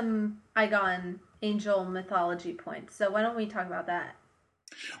had some Aegon Angel mythology points, so why don't we talk about that?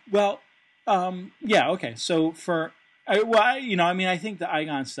 Well, okay. So I think the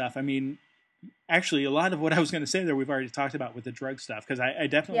Aegon stuff, actually, a lot of what I was going to say there we've already talked about with the drug stuff, because I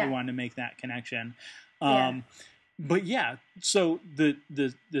definitely wanted to make that connection. But yeah, so the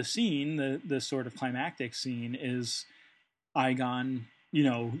scene, the sort of climactic scene is Igon,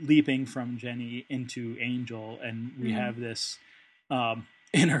 leaping from Jenny into Angel, and we have this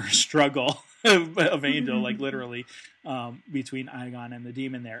inner struggle of Angel, like literally, between Igon and the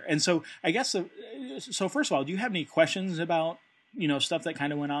demon there. And so I guess, so first of all, do you have any questions about, stuff that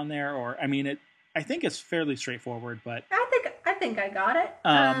kind of went on there? Or, I mean, I think it's fairly straightforward, but I think I got it.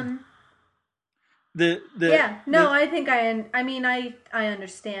 I think I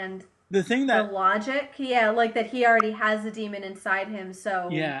understand the thing that the logic, like that he already has a demon inside him, so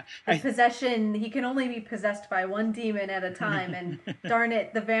possession, he can only be possessed by one demon at a time, and darn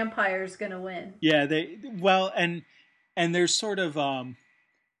it, the vampire's gonna win. Yeah, and there's sort of an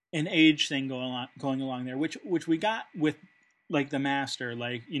age thing going along there, which we got with like the Master,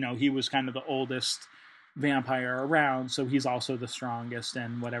 like he was kind of the oldest vampire around, so he's also the strongest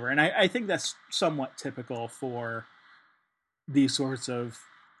and whatever. And I think that's somewhat typical for these sorts of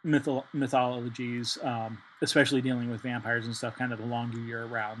mythologies, especially dealing with vampires and stuff. Kind of the longer you're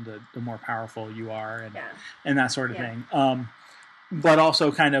around, the more powerful you are, and that sort of thing. But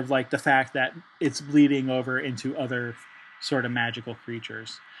also kind of like the fact that it's bleeding over into other sort of magical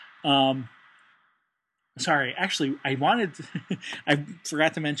creatures. Sorry, actually, I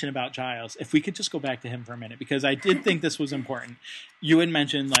forgot to mention about Giles. If we could just go back to him for a minute, because I did think this was important. You had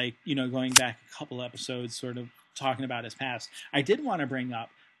mentioned, like, going back a couple episodes, sort of talking about his past. I did want to bring up,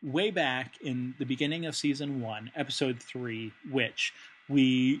 way back in the beginning of season 1, episode 3, which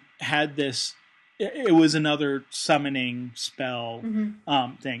we had this, it was another summoning spell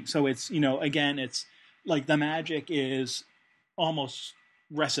thing. So it's, again, it's like the magic is almost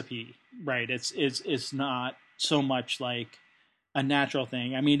recipe, right? It's not so much like a natural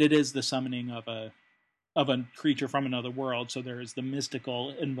thing. I mean, it is the summoning of a creature from another world, so there is the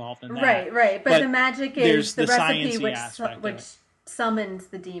mystical involved in that. Right. But the magic is the recipe which summons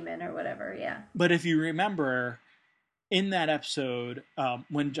the demon or whatever. Yeah. But if you remember, in that episode,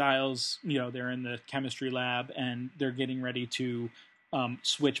 when Giles, they're in the chemistry lab and they're getting ready to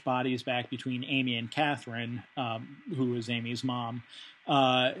switch bodies back between Amy and Catherine, who is Amy's mom,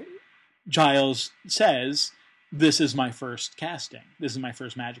 Giles says, "This is my first casting. This is my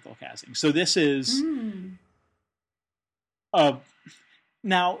first magical casting." So this is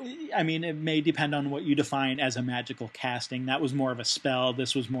now, I mean, it may depend on what you define as a magical casting. That was more of a spell.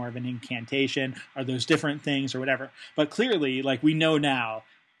 This was more of an incantation. Are those different things or whatever? But clearly, like, we know now,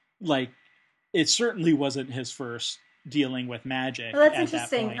 like, it certainly wasn't his first dealing with magic. Well, that's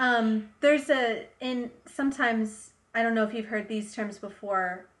interesting. There's sometimes, I don't know if you've heard these terms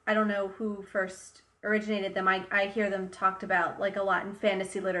before. I don't know who first originated them. I hear them talked about, like, a lot in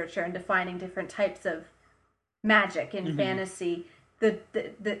fantasy literature and defining different types of magic in fantasy.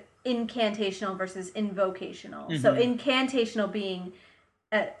 The incantational versus invocational. So incantational being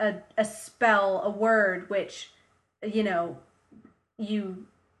a spell, a word which, you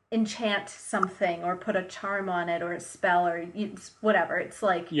enchant something or put a charm on it or a spell or whatever. It's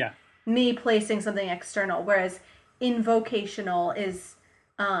like me placing something external. Whereas invocational is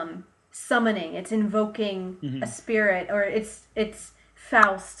summoning. It's invoking a spirit, or it's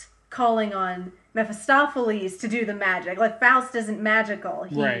Faust calling on Mephistopheles to do the magic. Like, Faust isn't magical.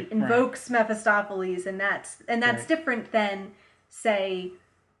 He invokes Mephistopheles, and that's different than, say,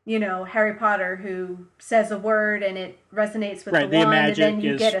 Harry Potter, who says a word and it resonates with the wand, and then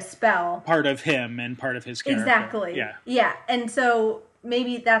you get a spell. Part of him and part of his character. Exactly. Yeah. And so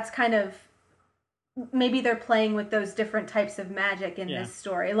maybe that's kind of, maybe they're playing with those different types of magic in this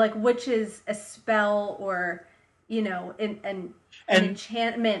story. Like, which is a spell or, an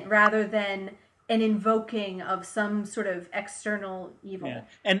enchantment rather than an invoking of some sort of external evil,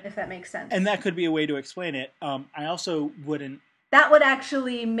 if that makes sense. And that could be a way to explain it. I also wouldn't... That would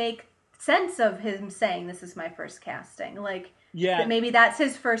actually make sense of him saying, "This is my first casting." Like, that maybe that's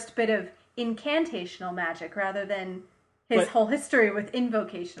his first bit of incantational magic rather than his whole history with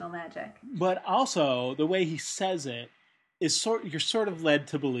invocational magic. But also, the way he says it is you're sort of led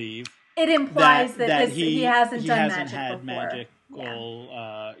to believe it implies that he hasn't had magical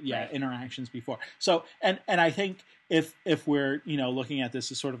interactions before. So, and I think if we're looking at this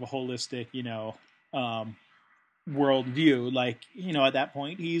as sort of a holistic world view, like, at that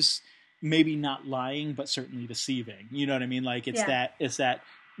point he's maybe not lying but certainly deceiving. You know what I mean? Like, it's that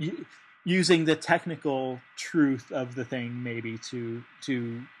using the technical truth of the thing maybe to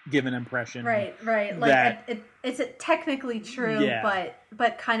give an impression. Right. Like, it's technically true,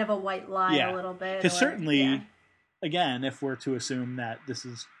 but kind of a white lie a little bit. Because certainly again, if we're to assume that this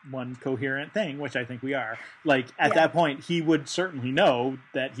is one coherent thing, which I think we are, like at that point, he would certainly know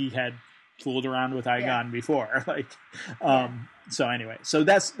that he had fooled around with Igon before. Like, so anyway, so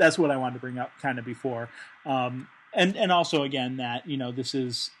that's what I wanted to bring up kind of before, and also again that this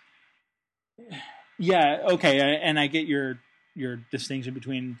is, okay, and I get your distinction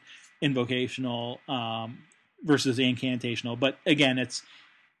between invocational versus incantational, but again,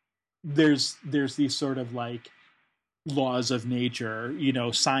 there's these sort of like laws of nature,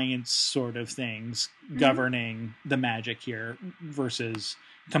 science sort of things governing the magic here versus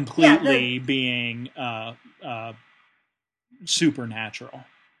completely being supernatural.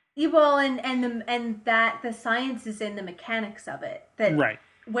 Well, and that the science is in the mechanics of it. That right.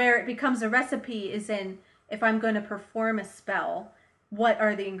 Where it becomes a recipe is in, if I'm going to perform a spell, what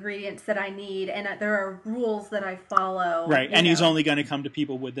are the ingredients that I need, and there are rules that I follow. Right, and he's only going to come to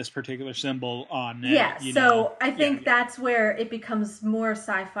people with this particular symbol on it. Yeah, so I think that's where it becomes more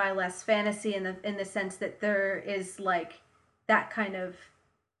sci-fi, less fantasy, in the sense that there is like that kind of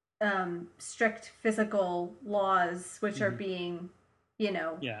strict physical laws which are being,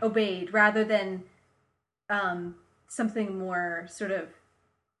 obeyed, rather than something more sort of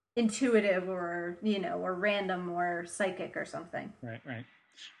intuitive or or random or psychic or something. Right.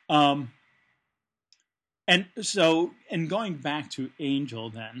 And so, and going back to Angel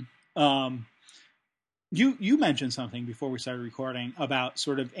then, you mentioned something before we started recording about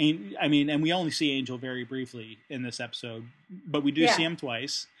sort of, and we only see Angel very briefly in this episode, but we do see him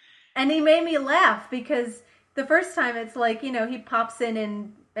twice. And he made me laugh because the first time it's like, he pops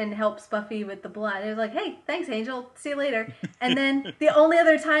in and helps Buffy with the blood. It was like, hey, thanks, Angel. See you later. And then the only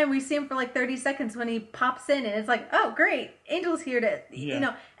other time we see him for like 30 seconds when he pops in, and it's like, oh, great, Angel's here to,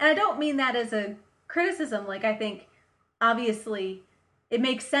 And I don't mean that as a criticism. Like, I think, obviously, it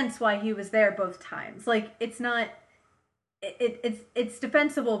makes sense why he was there both times. Like, it's not, it's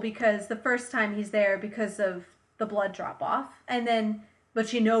defensible because the first time he's there because of the blood drop-off, and then... but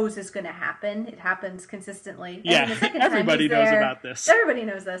she knows is going to happen. It happens consistently. And the second time everybody knows about this. Everybody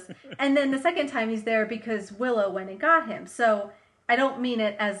knows this. And then the second time he's there because Willow went and got him. So I don't mean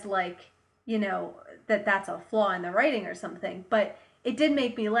it as like, that's a flaw in the writing or something. But it did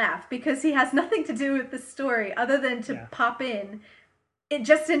make me laugh because he has nothing to do with the story other than to pop in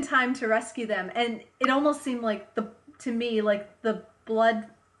just in time to rescue them. And it almost seemed like, to me, like the blood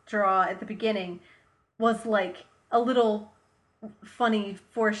draw at the beginning was like a little... funny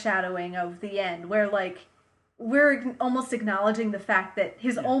foreshadowing of the end, where like we're almost acknowledging the fact that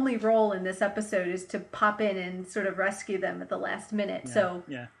his only role in this episode is to pop in and sort of rescue them at the last minute. So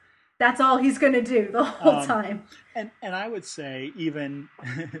that's all he's going to do the whole time. And I would say even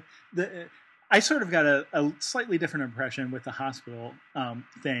I sort of got a slightly different impression with the hospital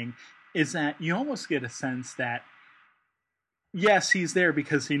thing, is that you almost get a sense that yes, he's there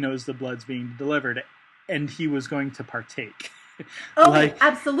because he knows the blood's being delivered and he was going to partake. Oh,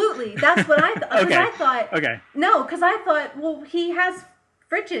 absolutely. That's what I thought. Okay. I thought, okay. No, because I thought, well, he has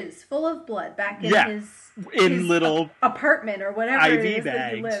fridges full of blood back in his little apartment or whatever IV it is bags.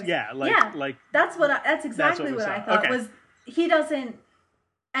 that he lives. Like that's exactly what I thought. Okay. Was he doesn't,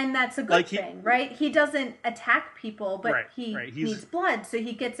 and that's a good thing, right? He doesn't attack people, but he needs blood, so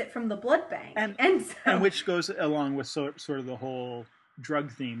he gets it from the blood bank, and which goes along with sort of the whole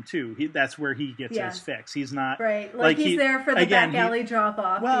drug theme too. That's where he gets his fix. He's not like he's there for the back alley drop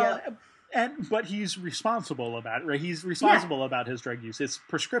off. Well, but he's responsible about it, right? He's responsible about his drug use. It's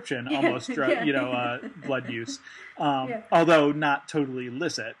prescription almost drug, blood use, although not totally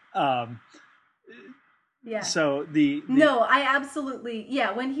illicit. So no, I absolutely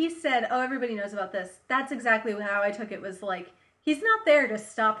When he said, "Oh, everybody knows about this," that's exactly how I took it. Was like, he's not there to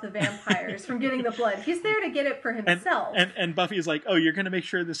stop the vampires from getting the blood. He's there to get it for himself. And Buffy is like, oh, you're going to make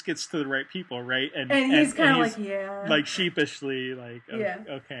sure this gets to the right people, right? And he's kind of like, yeah. Like sheepishly, like,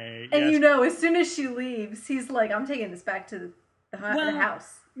 okay. And as soon as she leaves, he's like, I'm taking this back to the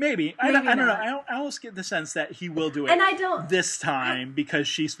house. Maybe. I don't know. I almost get the sense that he will do it and I don't, this time because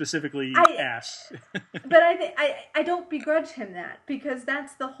she specifically asked. But I don't begrudge him that, because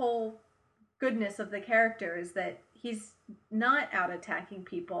that's the whole goodness of the character, is that he's not out attacking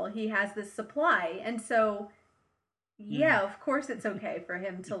people. He has this supply. And so, of course it's okay for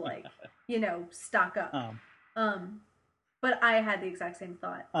him to, like, stock up. But I had the exact same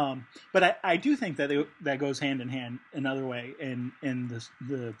thought. But I do think that that goes hand in hand another way in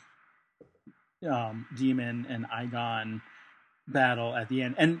the Demon and Igon battle at the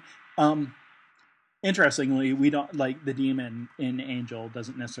end. And interestingly, we don't, like, the demon in Angel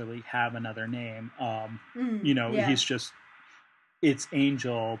doesn't necessarily have another name. He's just, it's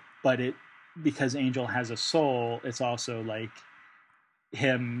Angel, but because Angel has a soul, it's also like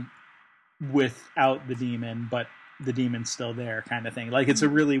him without the demon, but the demon's still there, kind of thing. Like it's a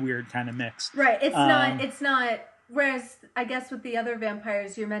really weird kind of mix. Right. It's not. Whereas I guess with the other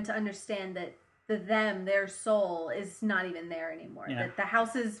vampires, you're meant to understand that their soul is not even there anymore. Yeah. That the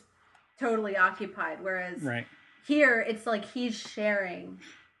house is totally occupied. Whereas Right. here, it's like he's sharing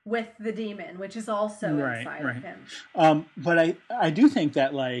with the demon, which is also inside of him. But I do think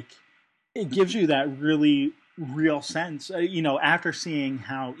that like it gives you that really real sense, after seeing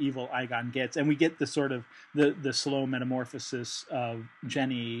how evil Igon gets, and we get the sort of the slow metamorphosis of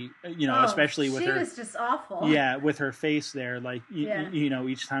Jenny, especially with her. She was just awful. Yeah, with her face there, like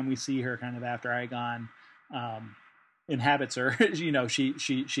each time we see her, kind of after Igon inhabits her,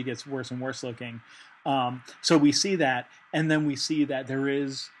 she gets worse and worse looking. So we see that, and then we see that there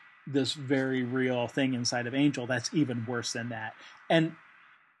is this very real thing inside of Angel that's even worse than that,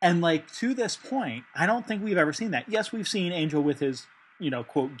 and like to this point, I don't think we've ever seen that. Yes, we've seen Angel with his,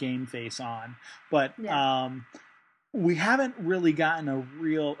 quote, game face on, but we haven't really gotten a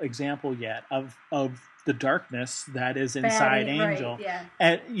real example yet of the darkness that is inside Angel. Right, yeah.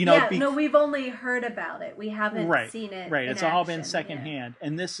 And we've only heard about it. We haven't seen it. Right, it's all been secondhand,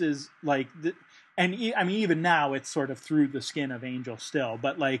 and this is like, and I mean, even now it's sort of through the skin of Angel still,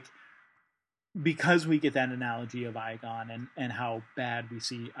 but like, because we get that analogy of Igon and how bad we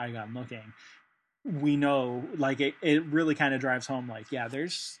see Igon looking, we know, like, it really kind of drives home, like, yeah,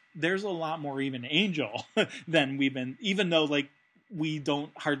 there's a lot more even Angel than we've been, even though, like, we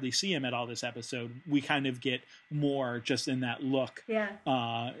don't hardly see him at all this episode, we kind of get more just in that look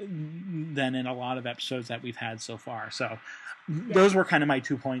than in a lot of episodes that we've had so far. So those were kind of my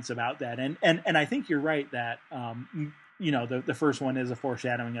 2 points about that. And I think you're right that, the first one is a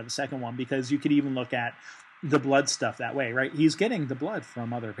foreshadowing of the second one, because you could even look at the blood stuff that way, right? He's getting the blood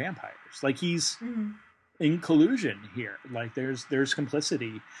from other vampires. Like he's in collusion here. Like there's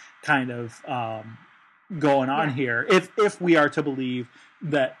complicity kind of going on here. If we are to believe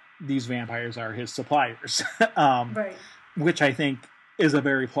that these vampires are his suppliers, right. Which I think is a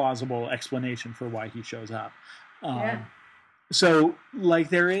very plausible explanation for why he shows up. So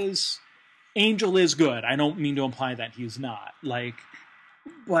like Angel is good. I don't mean to imply that he's not. Like,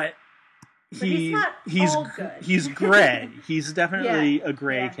 but he's not all good. He's gray. He's definitely a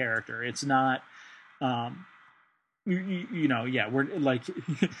gray character. It's not, we're like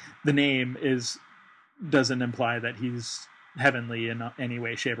the name doesn't imply that he's heavenly in any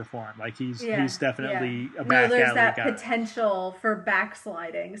way, shape, or form. Like he's definitely a back alley there's that guy. Potential for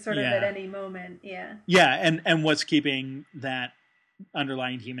backsliding, sort of at any moment. Yeah, and what's keeping that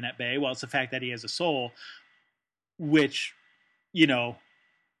underlying demon at bay? Well, it's the fact that he has a soul, which we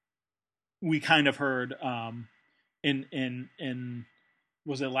kind of heard in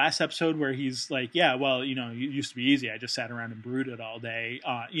was it last episode where he's like, yeah, well, it used to be easy, I just sat around and brooded all day,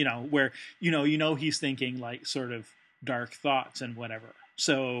 where he's thinking like sort of dark thoughts and whatever.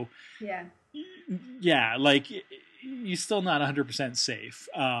 So like he's still not 100% safe.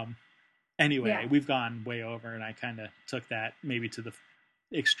 Anyway, we've gone way over, and I kind of took that maybe to the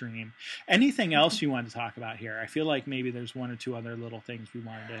extreme. Anything else you wanted to talk about here? I feel like maybe there's one or two other little things we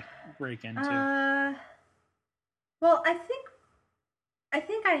wanted to break into. Well, I think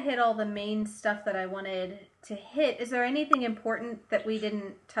I hit all the main stuff that I wanted to hit. Is there anything important that we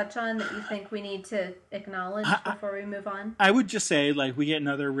didn't touch on that you think we need to acknowledge before we move on? I would just say, like, we get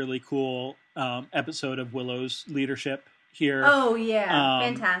another really cool episode of Willow's leadership here. Oh yeah,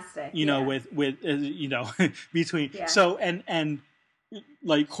 fantastic. With between so and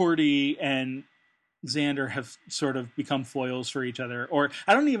like Cordy and Xander have sort of become foils for each other, or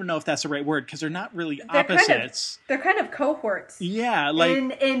I don't even know if that's the right word, because they're not really opposites. They're kind of cohorts. Yeah, like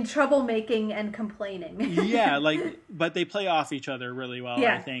in troublemaking and complaining. Yeah, like, but they play off each other really well,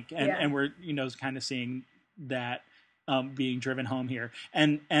 I think, and we're kind of seeing that being driven home here,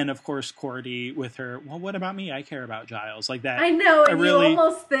 and of course Cordy with her, well, what about me? I care about Giles, like that. I know, and you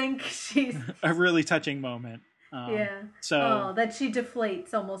almost think she's a really touching moment. So that she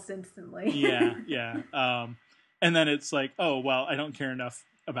deflates almost instantly. yeah. And then it's like, oh well, I don't care enough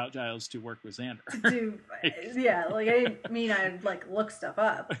about Giles to work with Xander. Like I didn't mean I'd like look stuff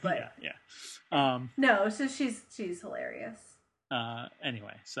up, but no. So she's hilarious.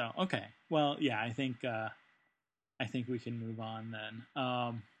 Anyway, so okay, well, yeah, I think we can move on then.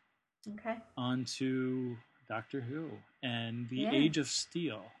 Okay. On to Doctor Who and the Age of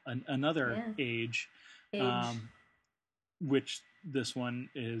Steel, another age. Which this one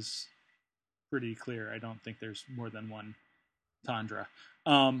is pretty clear. I don't think there's more than one Tandra.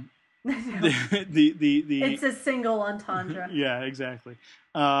 the It's a single entendre. Yeah, exactly.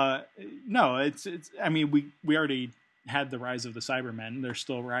 No, it's I mean, we already had the rise of the Cybermen. They're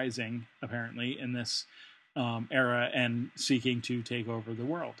still rising apparently in this era and seeking to take over the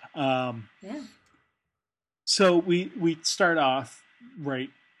world. Yeah. So we start off right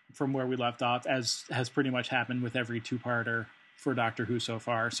from where we left off, as has pretty much happened with every two-parter for Doctor Who so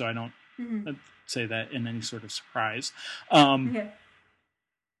far. So I don't say that in any sort of surprise. Yeah.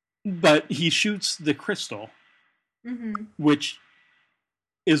 But he shoots the crystal, which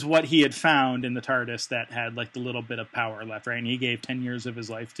is what he had found in the TARDIS that had like the little bit of power left, right? And he gave 10 years of his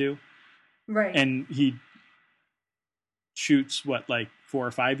life to. Right. And he shoots what, like 4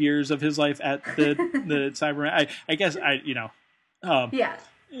 or 5 years of his life at the Cybermen. I guess yeah.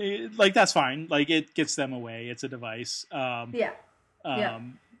 Like that's fine. Like it gets them away. It's a device. Yeah.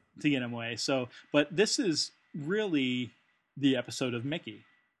 To get him away. So, but this is really the episode of Mickey.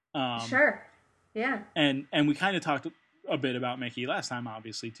 Sure. Yeah. And we kind of talked a bit about Mickey last time,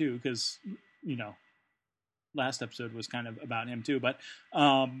 obviously too, because last episode was kind of about him too. But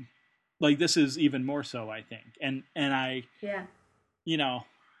like this is even more so, I think. And I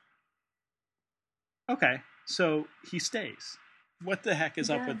okay, so he stays. What the heck is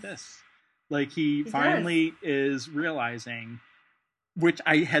up with this? Like he finally is realizing, which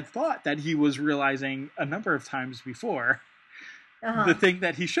I had thought that he was realizing a number of times before, the thing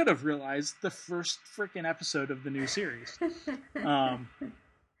that he should have realized the first freaking episode of the new series.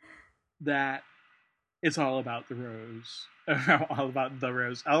 That it's all about the Rose. all about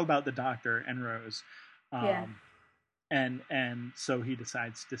the Doctor and Rose. And so he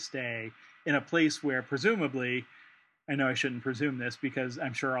decides to stay in a place where presumably, I know I shouldn't presume this because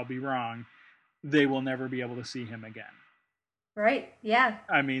I'm sure I'll be wrong, they will never be able to see him again. Right. Yeah.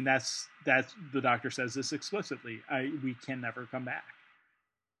 I mean, that's the Doctor says this explicitly. We can never come back,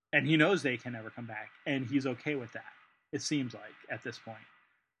 and he knows they can never come back, and he's okay with that. It seems like at this point,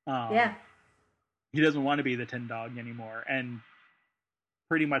 he doesn't want to be the Tin Dog anymore, and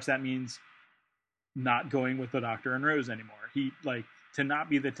pretty much that means not going with the Doctor and Rose anymore. He to not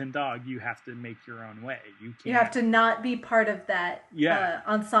be the Tin Dog, you have to make your own way. You have to not be part of that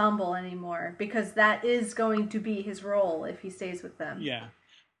ensemble anymore, because that is going to be his role if he stays with them. Yeah.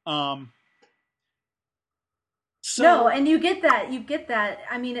 So, no, and you get that.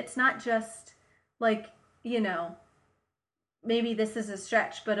 I mean, it's not just like, maybe this is a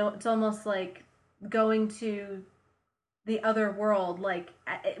stretch, but it's almost like going to the other world, like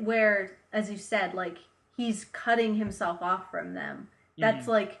where, as you said, like he's cutting himself off from them. That's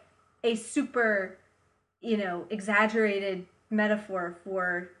like a super, exaggerated metaphor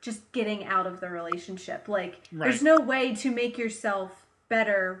for just getting out of the relationship. Like, there's no way to make yourself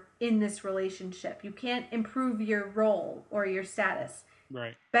better in this relationship. You can't improve your role or your status.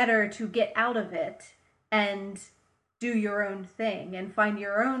 Right. Better to get out of it and do your own thing and find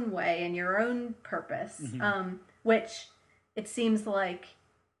your own way and your own purpose. Which it seems like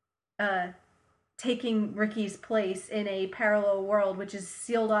taking Ricky's place in a parallel world, which is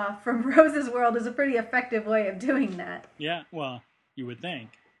sealed off from Rose's world, is a pretty effective way of doing that. Yeah, well, you would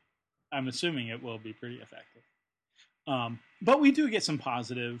think. I'm assuming it will be pretty effective. But we do get some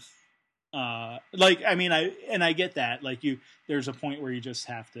positive, I get that. Like there's a point where you just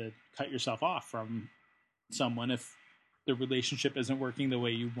have to cut yourself off from someone if the relationship isn't working the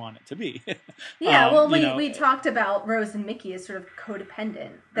way you want it to be. Yeah, we talked about Rose and Mickey as sort of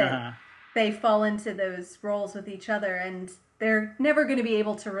codependent, that they fall into those roles with each other, and they're never going to be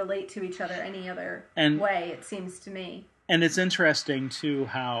able to relate to each other any other way, it seems to me. And it's interesting, too,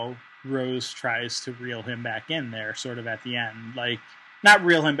 how Rose tries to reel him back in there, sort of at the end. Like, not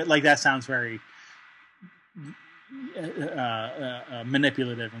reel him, but like that sounds very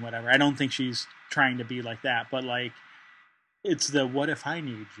manipulative and whatever. I don't think she's trying to be like that, but like, it's the what if I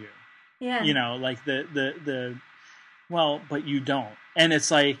need you? Yeah. Like well, but you don't. And it's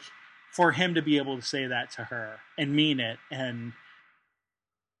like, for him to be able to say that to her and mean it and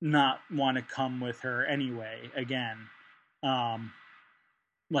not want to come with her anyway again,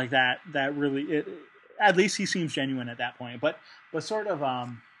 like that really, at least he seems genuine at that point. But sort of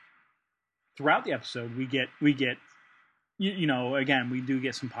throughout the episode, we get again, we do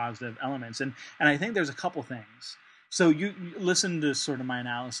get some positive elements, and I think there's a couple things. So you listen to sort of my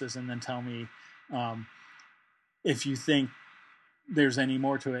analysis and then tell me if you think there's any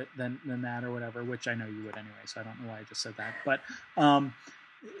more to it than that or whatever, which I know you would anyway, so I don't know why I just said that. But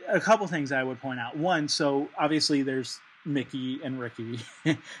a couple things I would point out. One, so obviously there's Mickey and Ricky,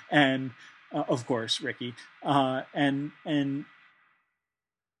 and of course Ricky, and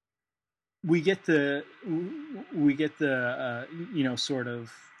we get the sort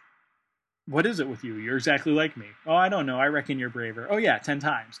of what is it with you? You're exactly like me. Oh, I don't know. I reckon you're braver. Oh yeah, 10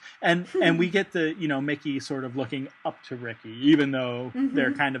 times. And we get the, Mickey sort of looking up to Ricky, even though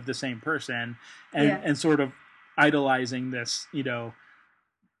they're kind of the same person, and sort of idolizing this,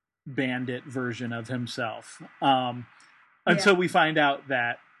 bandit version of himself. Until we find out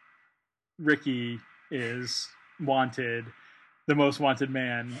that Ricky is wanted, the most wanted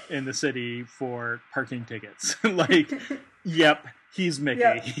man in the city for parking tickets. Like, yep, he's Mickey.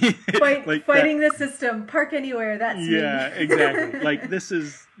 Yep. Fighting the system, park anywhere, that's me. Yeah, exactly. Like, this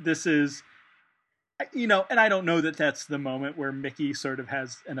is, and I don't know that that's the moment where Mickey sort of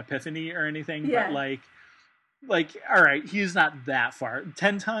has an epiphany or anything, but like, all right, he's not that far.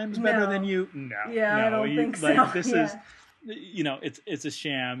 10 times better than you? No. Yeah, no, I don't think so. Like, this is, it's a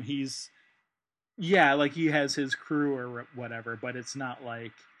sham. He's, like he has his crew or whatever, but it's not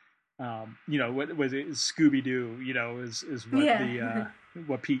like, what was it? Scooby Doo, is what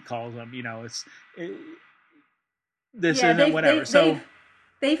what Pete calls him. This isn't whatever.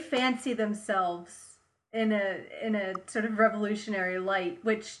 They fancy themselves in a sort of revolutionary light,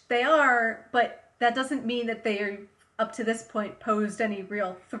 which they are, but that doesn't mean that they are, up to this point, posed any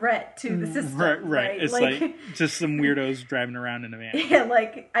real threat to the system. Right. It's like just some weirdos driving around in a van. Yeah,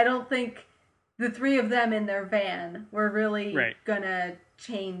 like, I don't think the three of them in their van were really gonna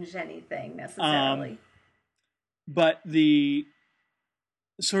change anything necessarily. But the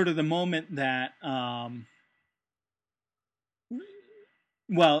sort of the moment that, and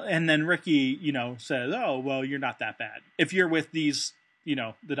then Ricky, says, "Oh, well, you're not that bad. If you're with these,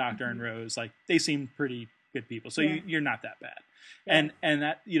 the Doctor and Rose, like, they seem pretty good people, so you're not that bad." Yeah. And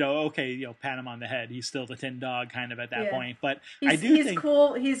that, okay, pat him on the head. He's still the tin dog kind of at that point. But he's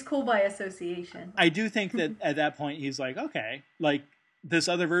cool. He's cool by association. I do think that at that point he's like, okay, like, this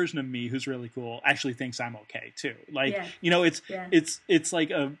other version of me who's really cool actually thinks I'm okay too. Like, it's like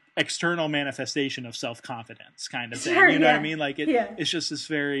a external manifestation of self-confidence kind of thing. You know what I mean? Like, it's just this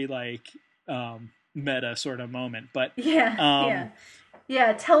very, like, meta sort of moment. But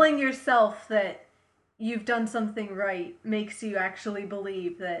telling yourself that you've done something right makes you actually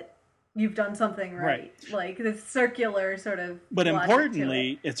believe that you've done something right. Like, this circular sort of. But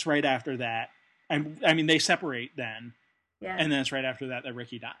importantly, it's right after that. I mean, they separate then. Yeah. And then it's right after that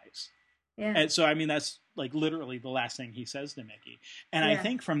Ricky dies. Yeah. And so, I mean, that's like literally the last thing he says to Mickey. And I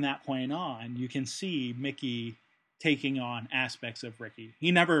think from that point on, you can see Mickey taking on aspects of Ricky.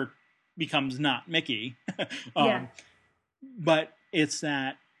 He never becomes not Mickey. But it's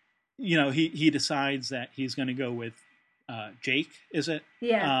that, he decides that he's going to go with Jake, is it?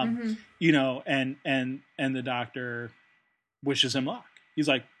 Yeah. And the Doctor wishes him luck. He's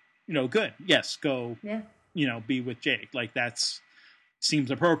like, good. Yes, go. Yeah. Be with Jake. Like, that's seems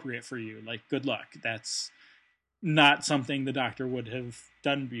appropriate for you. Like, good luck. That's not something the Doctor would have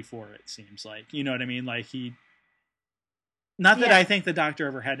done before, it seems like. You know what I mean? Like, not that I think the Doctor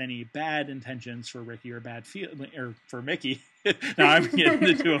ever had any bad intentions for Ricky or bad or for Mickey. Now I'm getting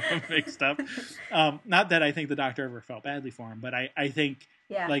the two of them mixed up. Not that I think the Doctor ever felt badly for him, but I think,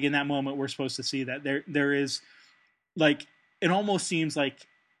 like, in that moment, we're supposed to see that there is, like, it almost seems like,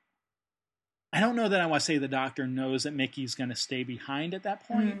 I don't know that I want to say the Doctor knows that Mickey's going to stay behind at that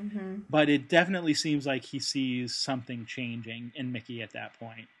point, but it definitely seems like he sees something changing in Mickey at that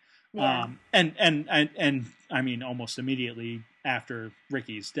point. Yeah. And I mean, almost immediately after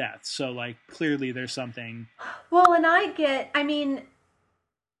Ricky's death. So, like, clearly there's something. Well, and I mean,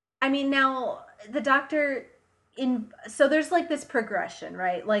 now the Doctor so there's, like, this progression,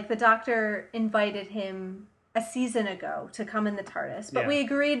 right? Like, the Doctor invited him a season ago to come in the TARDIS, but we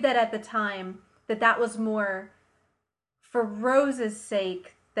agreed that at the time that was more for Rose's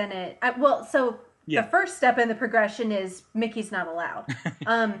sake than it. The first step in the progression is Mickey's not allowed.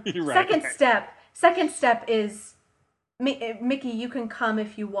 Second step is Mickey, you can come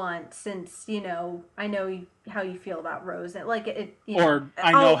if you want, since I know how you feel about Rose, and like it.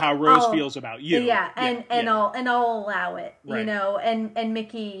 I know how Rose feels about you. Yeah, I'll allow it. Right. And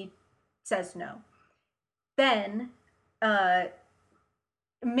Mickey says no. Then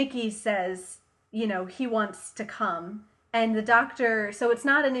Mickey says, he wants to come. And the Doctor, so it's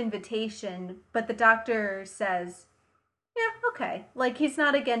not an invitation, but the Doctor says, yeah, okay. Like, he's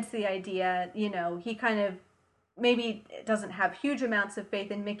not against the idea. He kind of maybe doesn't have huge amounts of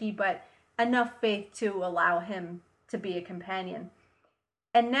faith in Mickey, but enough faith to allow him to be a companion.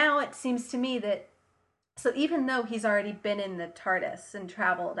 And now it seems to me that, so even though he's already been in the TARDIS and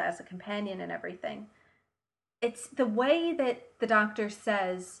traveled as a companion and everything, it's the way that the Doctor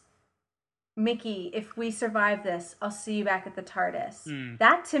says, Mickey, if we survive this, I'll see you back at the TARDIS.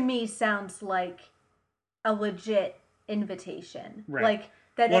 That to me sounds like a legit invitation. Right.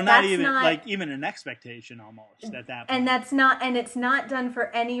 Well, not even like even an expectation almost at that point. And it's not done for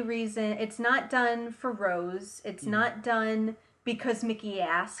any reason. It's not done for Rose. It's not done because Mickey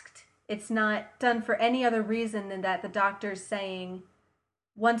asked. It's not done for any other reason than that the doctor's saying,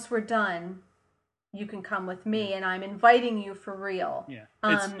 once we're done, you can come with me, and I'm inviting you for real. Yeah,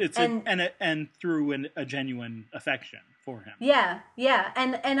 and through a genuine affection for him. Yeah,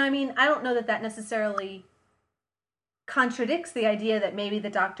 and I mean, I don't know that necessarily contradicts the idea that maybe the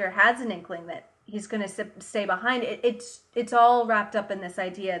doctor has an inkling that he's going to stay behind. It's all wrapped up in this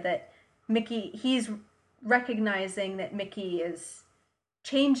idea that he's recognizing that Mickey is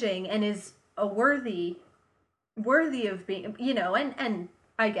changing and is a worthy of being, and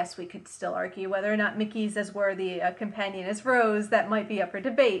I guess we could still argue whether or not Mickey's as worthy a companion as Rose. That might be up for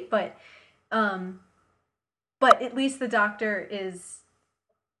debate, but at least the doctor is,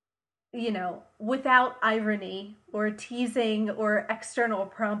 without irony or teasing or external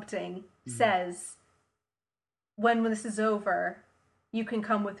prompting, says, when this is over, you can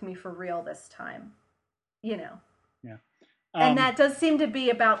come with me for real this time. Yeah. And that does seem to be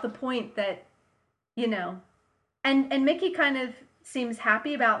about the point that, and Mickey kind of seems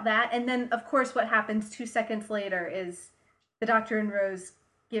happy about that. And then, of course, what happens 2 seconds later is the doctor and Rose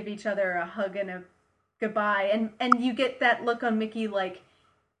give each other a hug and a goodbye. And you get that look on Mickey like,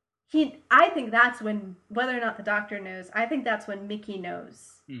 I think that's when, whether or not the doctor knows, I think that's when Mickey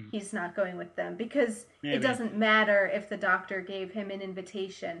knows he's not going with them. Because Maybe. It doesn't matter if the doctor gave him an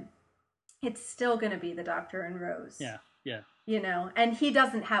invitation. It's still going to be the doctor and Rose. Yeah. And he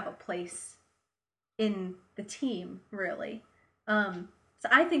doesn't have a place in the team, really. So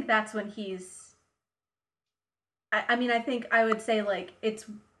I think that's when he's... I think I would say, like, it's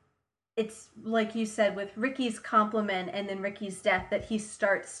like you said, with Ricky's compliment and then Ricky's death, that he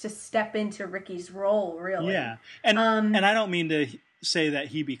starts to step into Ricky's role, really. Yeah. And I don't mean to say that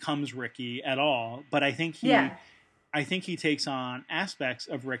he becomes Ricky at all, but I think he takes on aspects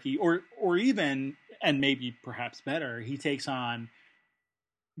of Ricky, or even, and maybe perhaps better, he takes on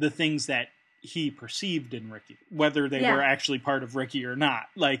the things that he perceived in Ricky, whether they were actually part of Ricky or not.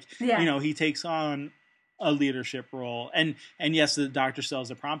 Like, he takes on a leadership role, and yes, the doctor still has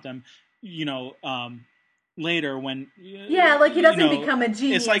to prompt him, later when he doesn't become a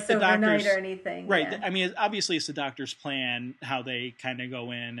genius, it's like the overnight or anything, right? I mean, obviously it's the doctor's plan how they kind of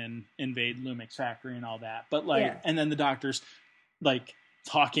go in and invade Lumix factory and all that, but and then the doctor's like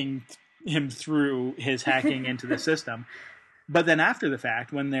talking him through his hacking into the system. But then after the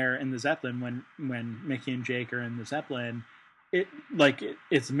fact, when they're in the Zeppelin, when Mickey and Jake are in the Zeppelin,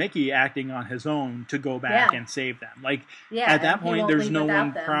 it's Mickey acting on his own to go back and save them. At that point, there's no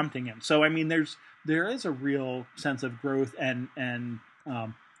one prompting him. So I mean, there is a real sense of growth and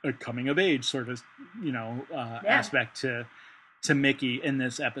a coming of age sort of aspect to Mickey in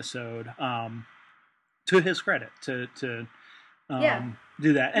this episode. To his credit, to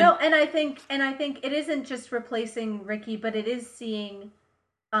do that. And I think it isn't just replacing Ricky, but it is seeing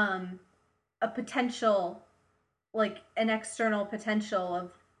a potential, like an external potential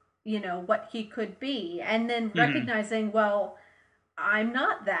of what he could be, and then recognizing, well, I'm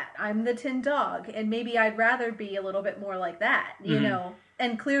not that. I'm the Tin Dog, and maybe I'd rather be a little bit more like that,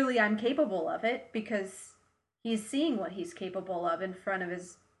 and clearly I'm capable of it because he's seeing what he's capable of in front of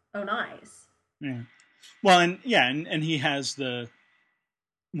his own eyes. Yeah. Well, and he has the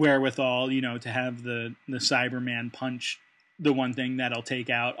wherewithal, to have the Cyberman punch the one thing that'll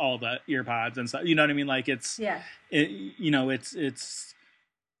take out all the earpods and stuff. You know what I mean? Like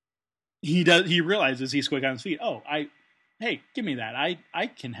he realizes he's quick on his feet. Oh, hey, give me that.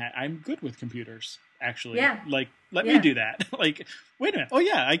 I'm good with computers, actually. Yeah. Like, let me do that. Like, wait a minute. Oh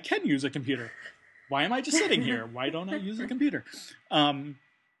yeah, I can use a computer. Why am I just sitting here? Why don't I use a computer? And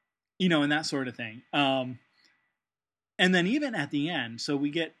that sort of thing. And then even at the end, so we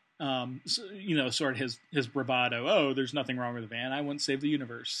get, sort of his bravado. Oh, there's nothing wrong with the van. I wouldn't save the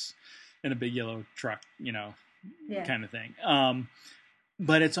universe in a big yellow truck, kind of thing.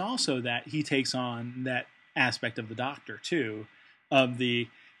 But it's also that he takes on that aspect of the doctor too, of the,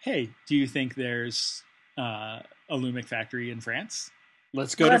 hey, do you think there's a Lumic factory in France?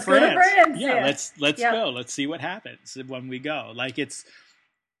 Let's go to France. Yeah, let's go. Let's see what happens when we go. Like,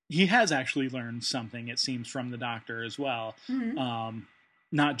 he has actually learned something, it seems, from the doctor as well. Mm-hmm.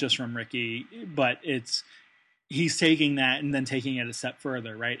 Not just from Ricky, but he's taking that and then taking it a step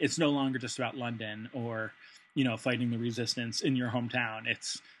further, right? It's no longer just about London or, fighting the resistance in your hometown.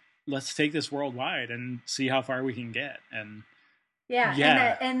 It's, let's take this worldwide and see how far we can get. And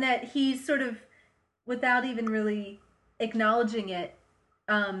and that he's sort of, without even really acknowledging it,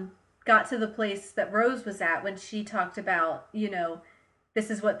 got to the place that Rose was at when she talked about, this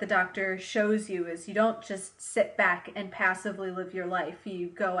is what the doctor shows you, is you don't just sit back and passively live your life. You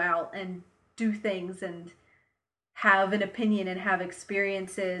go out and do things and have an opinion and have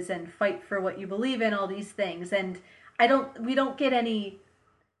experiences and fight for what you believe in, all these things. And we don't get any,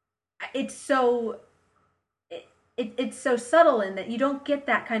 it's so, it's so subtle in that you don't get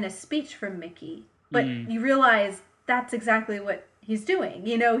that kind of speech from Mickey, but you realize that's exactly what he's doing.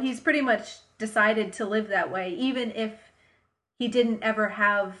 You know, he's pretty much decided to live that way, even if he didn't ever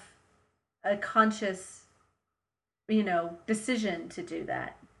have a conscious, you know, decision to do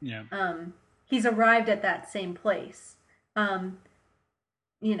that. Yeah. He's arrived at that same place. You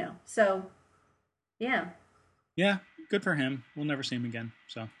know, so yeah. Yeah, good for him. We'll never see him again.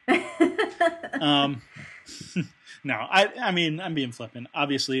 So no, I mean, I'm being flippant.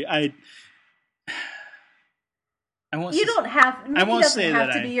 Obviously, I won't. You don't have. I won't say have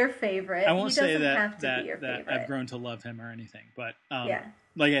that to be your favorite. I won't say that that I've grown to love him or anything. But yeah.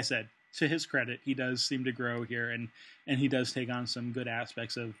 Like I said, to his credit, he does seem to grow here, and he does take on some good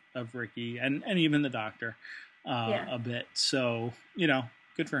aspects of Ricky and even the Doctor a bit. So, you know,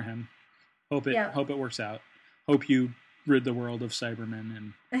 good for him. Hope it works out. Hope you rid the world of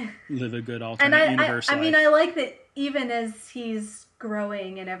Cybermen and live a good alternate universe life. I mean, I like that even as he's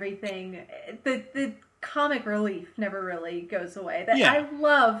growing and everything, the comic relief never really goes away. That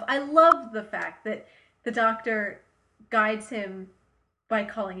I love the fact that the Doctor guides him by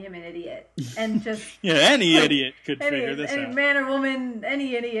calling him an idiot and just any idiot could figure this out. Man or woman,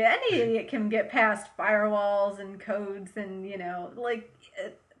 any idiot can get past firewalls and codes, and you know, like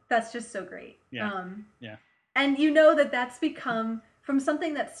that's just so great. And you know that's become, from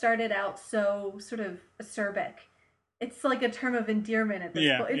something that started out so sort of acerbic, it's like a term of endearment at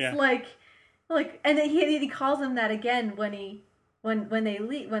this point. It's like, and he calls him that again when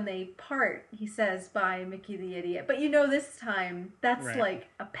they part. He says, "Bye, Mickey the idiot." But you know, this time that's like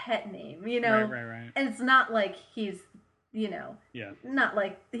a pet name, you know, right. And it's not like he's, you know, not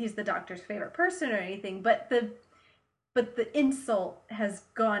like he's the Doctor's favorite person or anything. But the insult has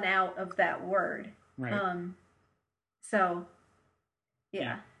gone out of that word. Right. So,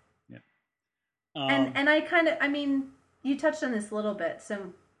 yeah. And I kind of, I mean, you touched on this a little bit,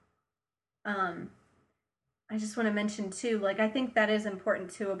 so, I just want to mention too, like, I think that is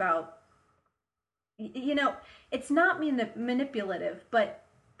important too about, you know, it's not manipulative, but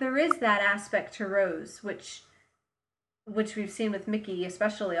there is that aspect to Rose, which we've seen with Mickey,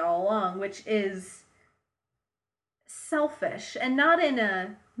 especially all along, which is selfish, and not in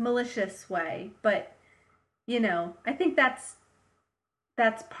a malicious way, but, you know, I think that's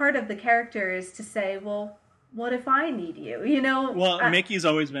part of the character, is to say, well, what if I need you? You know? Well, Mickey's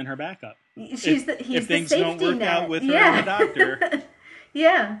always been her backup. He's if things the don't work net. out with her and the Doctor.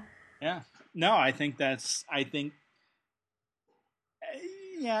 Yeah. No, I think and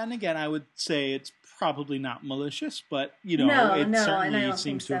again, I would say it's probably not malicious, but, you know, it certainly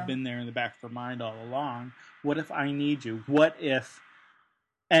seems to have been there in the back of her mind all along. What if I need you? What if,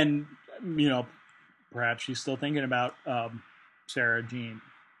 and, you know, perhaps she's still thinking about Sarah Jane.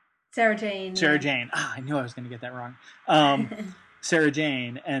 I knew I was going to get that wrong. Sarah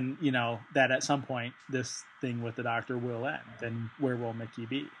Jane, and, you know, that at some point this thing with the Doctor will end, and where will Mickey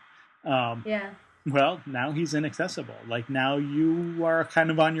be? Well, now he's inaccessible. Like, now you are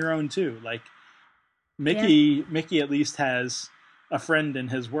kind of on your own too. Like, Mickey at least has a friend in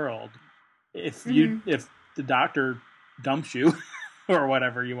his world. If the Doctor dumps you, or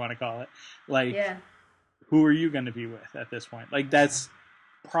whatever you want to call it, like, who are you going to be with at this point? Like, that's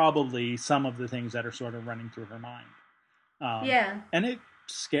probably some of the things that are sort of running through her mind. And it's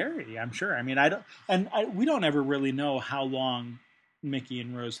scary, I'm sure. I mean, we don't ever really know how long Mickey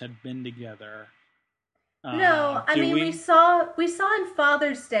and Rose had been together. No, I mean, we saw in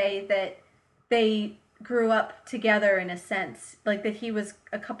Father's Day that they grew up together in a sense, like that he was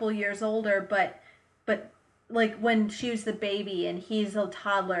a couple years older, but like when she was the baby and he's a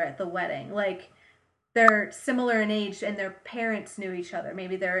toddler at the wedding, like they're similar in age and their parents knew each other.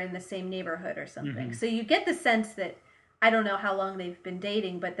 Maybe they're in the same neighborhood or something. Mm-hmm. So you get the sense that, I don't know how long they've been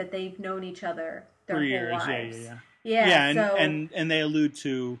dating, but that they've known each other their whole lives. And they allude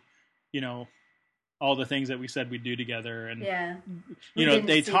to, you know, all the things that we said we'd do together, and you know,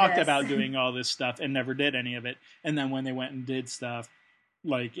 they talked about doing all this stuff and never did any of it. And then when they went and did stuff,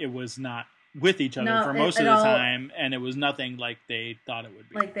 like, it was not with each other for most of the time, and it was nothing like they thought it would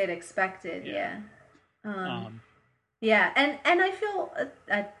be, like they'd expected. And I feel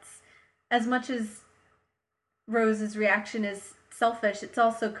as much as Rose's reaction is selfish, it's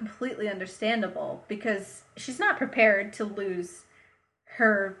also completely understandable, because she's not prepared to lose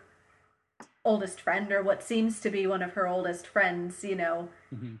her oldest friend, or what seems to be one of her oldest friends,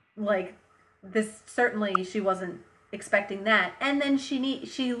 Hmm. like this, certainly she wasn't expecting that. And then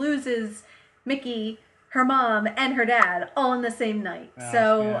she loses Mickey, her mom, and her dad all in the same night.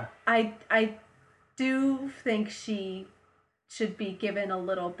 So Yeah. I do think she should be given a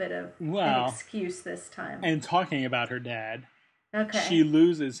little bit of an Well, excuse this time. and talking about her dad, Okay. she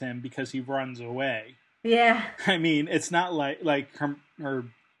loses him because he runs away. Yeah. I mean, it's not like her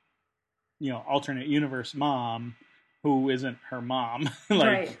alternate universe mom, who isn't her mom,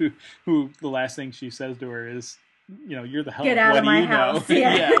 like Right. who the last thing she says to her is, you're the Get help. out What of do my you know? house.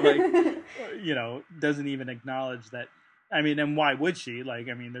 Yeah. Yeah, like doesn't even acknowledge that. I mean, and why would she? Like,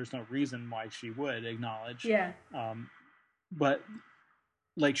 I mean, there's no reason why she would acknowledge. Yeah. But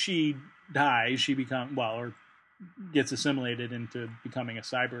like she dies, she or gets assimilated into becoming a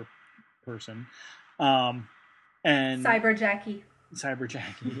cyber person, and Cyber Jackie. Cyber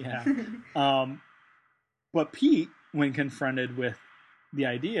Jackie, yeah. um, but Pete, when confronted with the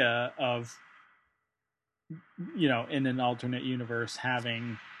idea of, in an alternate universe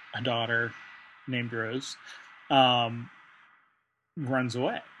having a daughter named Rose, um, runs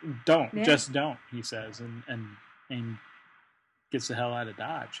away. Yeah. Just don't, he says, and gets the hell out of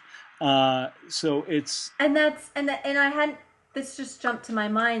Dodge. So it's And I hadn't. This just jumped to my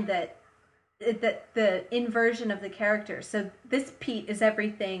mind that the inversion of the character. So this Pete is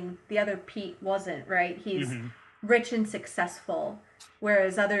everything the other Pete wasn't, right? He's mm-hmm. rich and successful,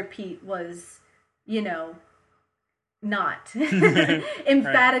 whereas other Pete was, not.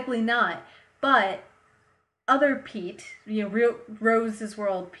 Emphatically right. not. But other Pete, Rose's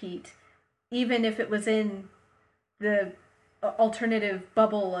world Pete, even if it was in the alternative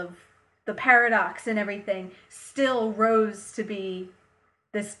bubble of the paradox and everything, still rose to be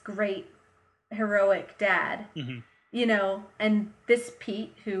this great heroic dad. Mm-hmm. And this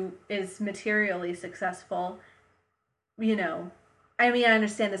Pete, who is materially successful, I mean, I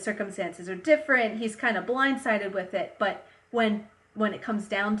understand the circumstances are different. He's kind of blindsided with it, but when it comes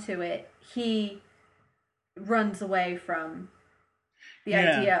down to it, he runs away from the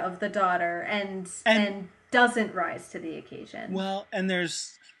idea of the daughter and doesn't rise to the occasion. Well, and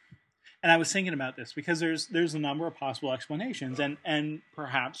I was thinking about this because there's a number of possible explanations, and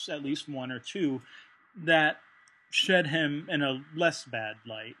perhaps at least one or two that shed him in a less bad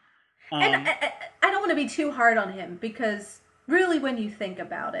light. And I don't want to be too hard on him, because really, when you think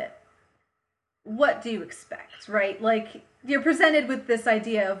about it, what do you expect, right? Like, you're presented with this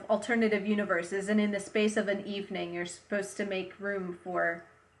idea of alternative universes, and in the space of an evening, you're supposed to make room for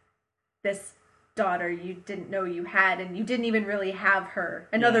this daughter you didn't know you had, and you didn't even really have her.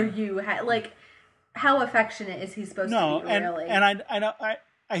 Another you had, like, how affectionate is he supposed to be, really? And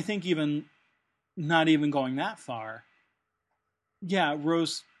I think even not even going that far. Yeah,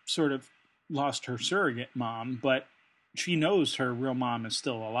 Rose sort of lost her surrogate mom, but she knows her real mom is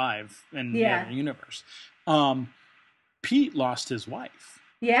still alive in the other universe. Pete lost his wife.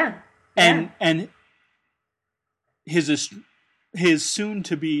 Yeah. And his soon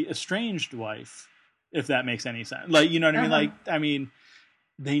to be estranged wife, if that makes any sense. Like, you know what I mean? Like, I mean,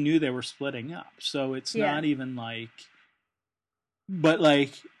 they knew they were splitting up. So it's not even like, but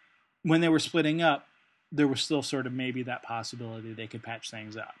like when they were splitting up, there was still sort of maybe that possibility they could patch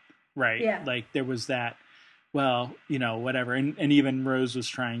things up. Right. Yeah. Like there was that, well, whatever. And even Rose was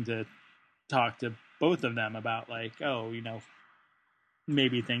trying to talk to both of them about like, oh,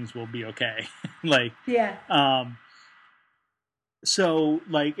 maybe things will be okay. Like, yeah. So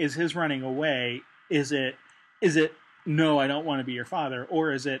like, is his running away, is it no, I don't want to be your father,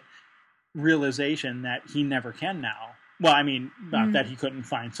 or is it realization that he never can now? Well, I mean, not that he couldn't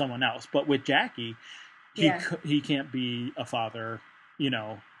find someone else, but with Jackie, he can't be a father,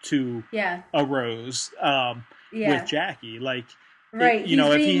 to a Rose with Jackie. Like, right.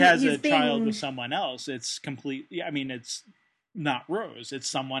 if he has a child with someone else, it's completely. I mean, it's not Rose; it's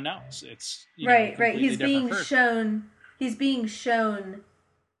someone else. It's right. He's being shown. He's being shown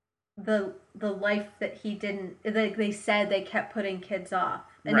the life that he didn't. Like they said, they kept putting kids off,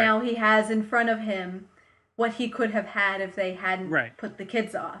 and now he has in front of him what he could have had if they hadn't put the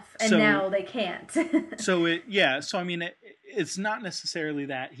kids off, and now they can't. So I mean, it's not necessarily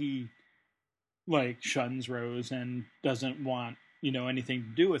that he like shuns Rose and doesn't want anything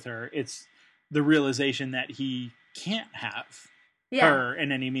to do with her. It's the realization that he can't have her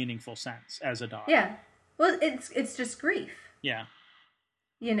in any meaningful sense as a daughter. Yeah. Well, it's just grief. Yeah.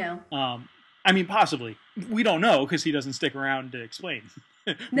 I mean, possibly. We don't know because he doesn't stick around to explain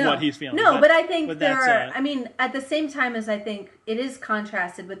what he's feeling. No, but I think there are. I mean, at the same time as I think it is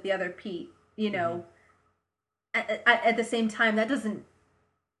contrasted with the other Pete. At the same time, that doesn't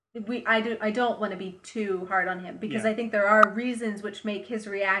I don't want to be too hard on him because Yeah. I think there are reasons which make his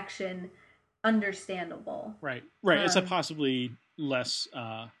reaction understandable. Right. Right. It's a Um, possibly less,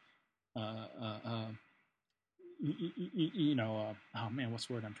 uh, uh, uh, oh man, what's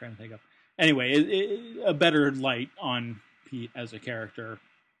the word I'm trying to think of? Anyway, a better light on Pete as a character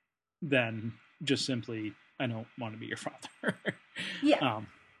than just simply, I don't want to be your father. yeah. um,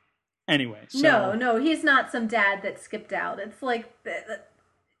 anyway, No, so no, he's not some dad that skipped out. It's like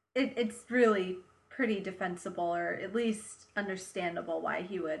it's really pretty defensible, or at least understandable why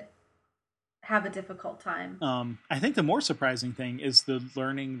he would have a difficult time. I think the more surprising thing is the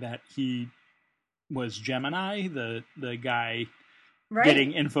learning that he was Gemini, the guy getting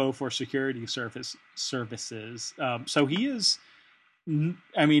Right? info for security services. So he is.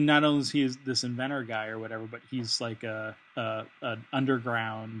 I mean, not only is he this inventor guy or whatever, but he's like an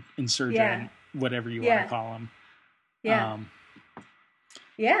underground Yeah. insurgent, whatever you want to Yeah. call him. Yeah.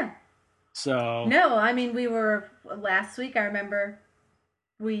 Yeah. So No, I mean we were last week. I remember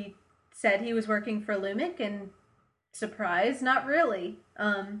we said he was working for Lumic, and surprise, not really.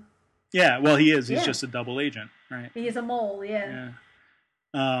 yeah, well, he is. He's Yeah, just a double agent, right? he's a mole. Yeah.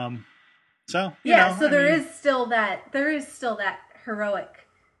 Yeah. Um. So Yeah. So I mean, there is still that heroic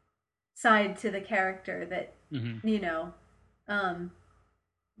side to the character that mm-hmm. you know um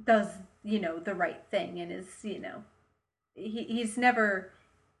does the right thing and is he's never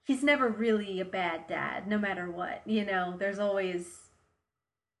really a bad dad no matter what. There's always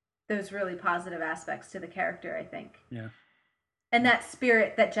those really positive aspects to the character, I think. Yeah. And that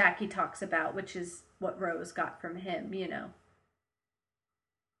spirit that Jackie talks about, which is what Rose got from him.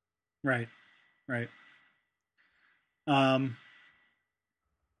 Right. Right. Um.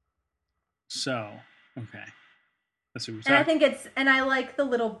 So okay, that's what we And I talking. think and I like the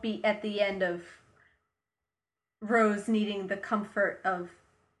little beat at the end of Rose needing the comfort of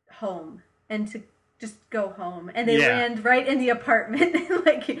home and to just go home. And they Yeah. land right in the apartment.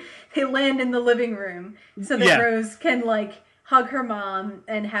 Like, they land in the living room so that Yeah. Rose can, like, hug her mom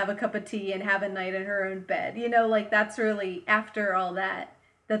and have a cup of tea and have a night in her own bed. Like, that's really, after all that,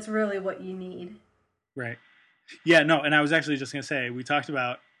 that's really what you need. Right. Yeah. No. And I was actually just gonna say we talked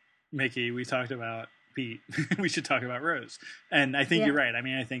about Mickey. We talked about Pete. We should talk about Rose. And I think Yeah. you're right. I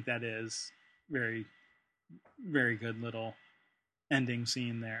mean, I think that is very, very good little ending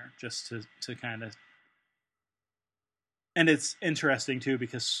scene there, just to kind of. And it's interesting too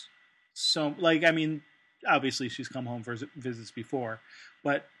because I mean, obviously she's come home for visits before,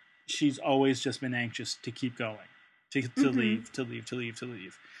 but she's always just been anxious to keep going, to leave, to leave, to leave, to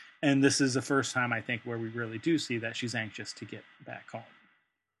leave. And this is the first time I think where we really do see that she's anxious to get back home.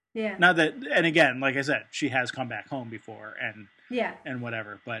 Yeah. Not that, and again, like I said, she has come back home before Yeah. and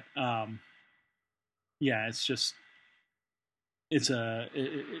whatever, but yeah, it's just it's a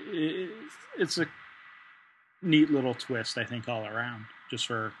neat little twist, I think, all around, just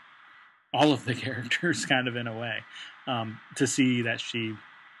for all of the characters, kind of in a way, to see that she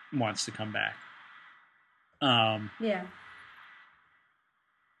wants to come back. Yeah.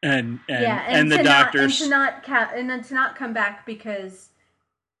 And and the doctors to not come back because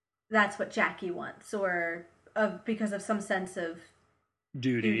that's what Jackie wants, or because of some sense of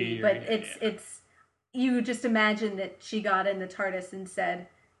duty. But it's you just imagine that she got in the TARDIS and said,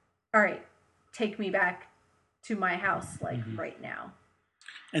 "All right, take me back to my house, like right now."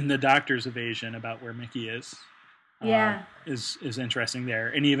 And the doctor's evasion about where Mickey is, is interesting there,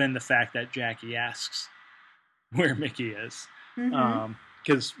 and even the fact that Jackie asks where Mickey is,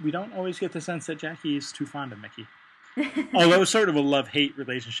 because we don't always get the sense that Jackie is too fond of Mickey. Although it's sort of a love-hate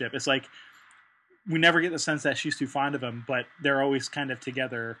relationship. It's like we never get the sense that she's too fond of him, but they're always kind of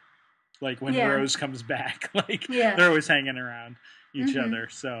together. Like when Rose comes back, like they're always hanging around each other.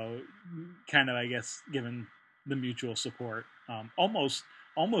 So kind of, I guess, given the mutual support, almost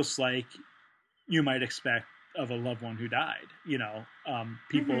like you might expect of a loved one who died.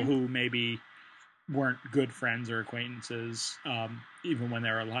 People who maybe weren't good friends or acquaintances, even when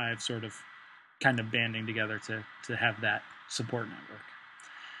they're alive, sort of kind of banding together to have that support network.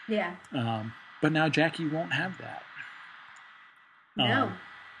 Yeah. But now Jackie won't have that.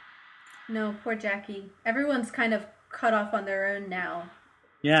 No, poor Jackie. Everyone's kind of cut off on their own now.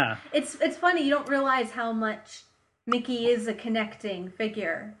 Yeah. It's funny, you don't realize how much Mickey is a connecting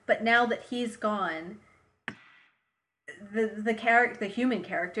figure, but now that he's gone, the human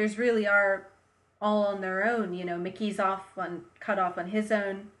characters really are all on their own. Mickey's cut off on his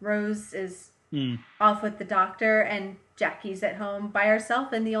own. Rose is off with the doctor, and Jackie's at home by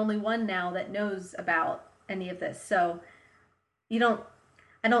herself and the only one now that knows about any of this. So I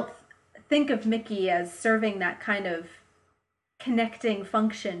don't think of Mickey as serving that kind of connecting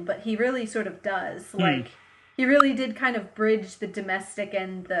function, but he really sort of does. Like, he really did kind of bridge the domestic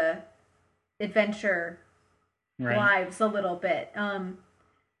and the adventure lives a little bit.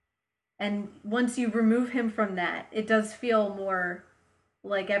 And once you remove him from that, it does feel more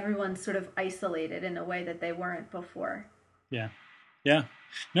like everyone's sort of isolated in a way that they weren't before. Yeah. Yeah.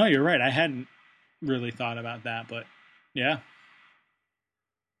 No, you're right. I hadn't really thought about that, but yeah.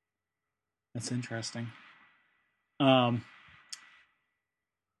 That's interesting. Well,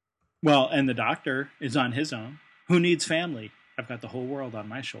 and the Doctor is on his own. Who needs family? I've got the whole world on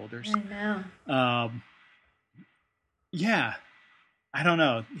my shoulders. I know. Yeah. I don't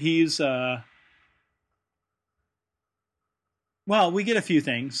know. He's well, we get a few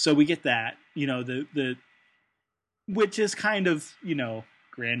things. So we get that, the which is kind of,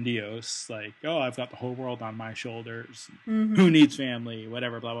 grandiose, like, oh, I've got the whole world on my shoulders. Mm-hmm. Who needs family?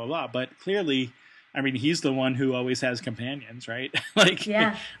 Whatever, blah, blah, blah. But clearly, I mean, he's the one who always has companions, right? Like,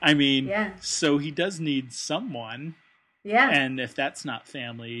 yeah. I mean, yeah. So he does need someone. Yeah. And if that's not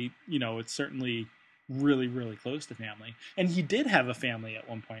family, it's certainly really, really close to family. And he did have a family at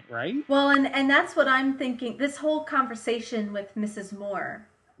one point, right? Well, and that's what I'm thinking. This whole conversation with Mrs. Moore,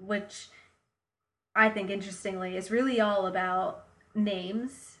 which I think, interestingly, is really all about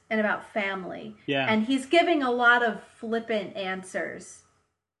names and about family. Yeah. And he's giving a lot of flippant answers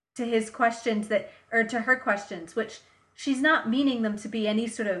to his questions or to her questions, which she's not meaning them to be any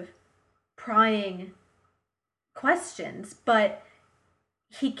sort of prying questions, but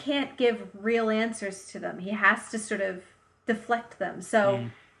he can't give real answers to them. He has to sort of deflect them. So,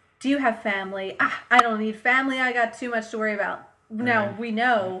 do you have family? I don't need family. I got too much to worry about. Now, we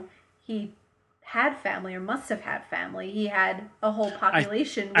know he had family, or must have had family. He had a whole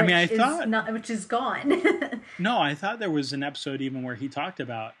population, which is gone. No, I thought there was an episode even where he talked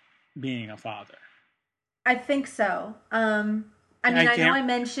about being a father. I think so. I know I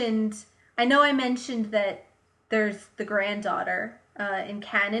mentioned that there's the granddaughter in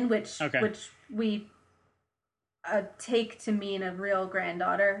canon, which we take to mean a real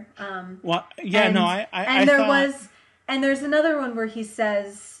granddaughter. There's another one where he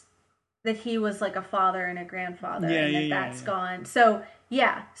says that he was like a father and a grandfather, that's gone. So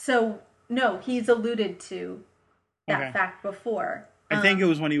no, he's alluded to that fact before. I think it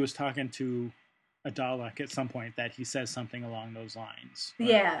was when he was talking to a Dalek at some point that he says something along those lines.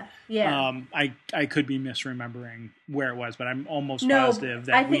 But, I could be misremembering where it was, but I'm almost positive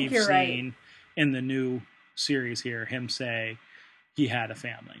that we've seen in the new series here him say he had a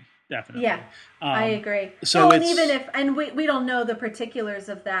family. Definitely. Yeah, I agree. So we don't know the particulars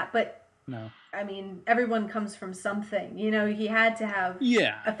of that, but no. I mean, everyone comes from something. He had to have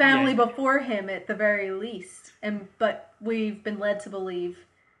a family before him at the very least. But we've been led to believe,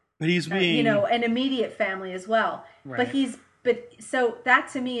 but he's being, an immediate family as well. Right. So that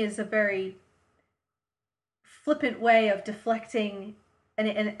to me is a very flippant way of deflecting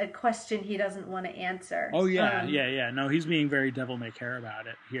a question he doesn't want to answer. Oh yeah, No, he's being very devil may care about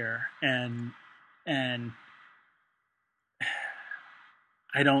it here, and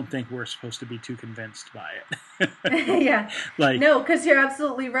I don't think we're supposed to be too convinced by it. Yeah. No, because you're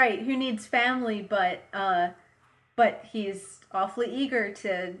absolutely right. Who needs family? But he's awfully eager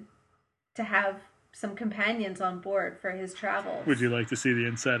to have some companions on board for his travels. Would you like to see the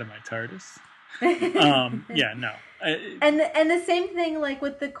inside of my TARDIS? Yeah, no. And the same thing, like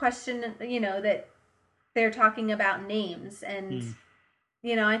with the question, that they're talking about names, and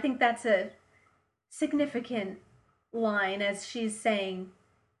I think that's a significant line, as she's saying,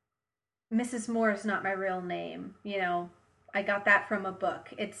 Mrs. Moore is not my real name. I got that from a book.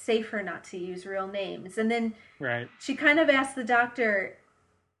 It's safer not to use real names. And then she kind of asks the Doctor,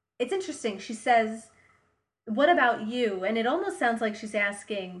 it's interesting, she says, what about you? And it almost sounds like she's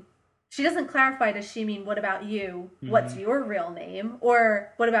asking, she doesn't clarify, does she mean, what about you? Mm-hmm. What's your real name?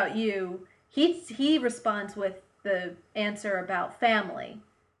 Or what about you? He responds with the answer about family.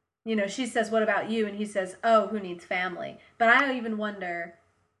 She says, what about you? And he says, oh, who needs family? But I even wonder,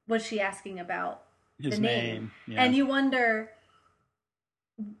 was she asking about his the name? Yeah. And you wonder,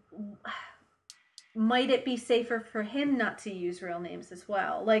 might it be safer for him not to use real names as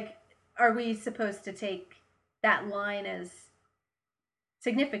well? Like, are we supposed to take that line as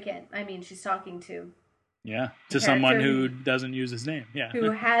significant? I mean, she's talking to someone who doesn't use his name. Yeah.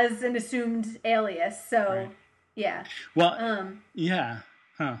 Who has an assumed alias. So, yeah. Well, yeah.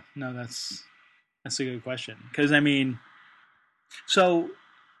 Huh. No, that's a good question. Because, I mean, so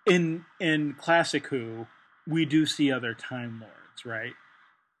in Classic Who, we do see other Time Lords, right?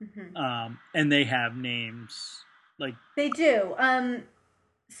 Mm-hmm. And they have names. Like, they do.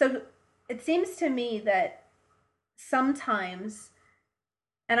 So it seems to me that sometimes,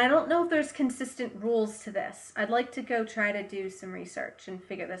 and I don't know if there's consistent rules to this. I'd like to go try to do some research and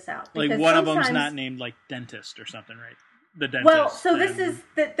figure this out. Like one of them's not named like dentist or something, right? The dentist. Well, so this is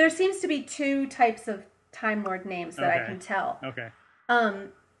that there seems to be two types of Time Lord names that I can tell. Okay.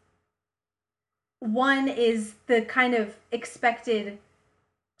 One is the kind of expected,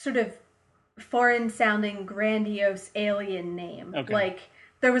 sort of foreign-sounding, grandiose alien name. Okay. Like,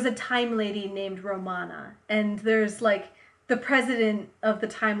 there was a Time Lady named Romana, and there's, like, the president of the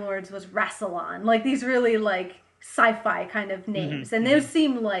Time Lords was Rassilon. Like, these really, like, sci-fi kind of names. Mm-hmm. And those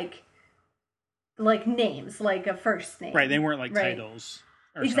seem like names, like a first name. Right, they weren't like titles.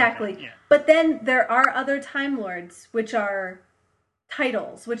 Exactly. Yeah. But then there are other Time Lords, which are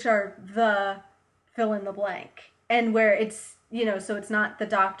titles, which are the fill in the blank. And where it's, so it's not the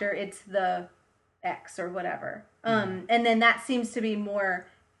Doctor, it's the X or whatever. And then that seems to be more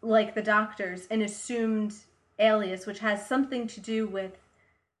like the Doctor's, an assumed alias, which has something to do with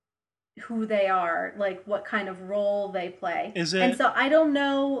who they are, like what kind of role they play. Is it? And so I don't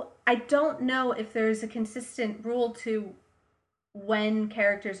know if there's a consistent rule to when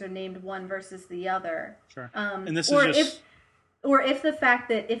characters are named one versus the other. Sure. And this is just... if the fact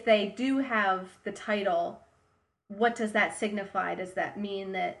that if they do have the title, what does that signify? Does that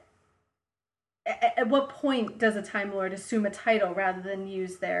mean that at what point does a Time Lord assume a title rather than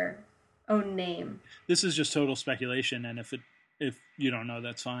use their own name? This is just total speculation, and if you don't know,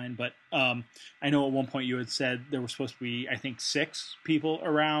 that's fine. But I know at one point you had said there were supposed to be, I think, 6 people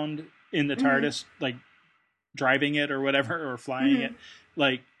around in the TARDIS, like driving it or whatever, or flying it.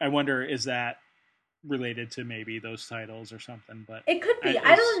 Like, I wonder, is that related to maybe those titles or something? But it could be.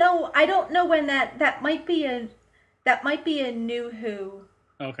 I don't know. I don't know when that might be a New Who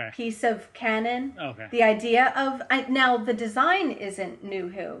piece of canon. Okay. The idea of now the design isn't New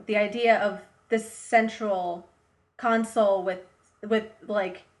Who. The idea of this central console with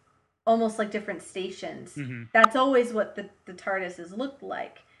like almost like different stations. Mm-hmm. That's always what the TARDIS has looked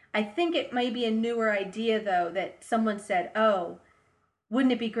like. I think it may be a newer idea though that someone said, "Oh,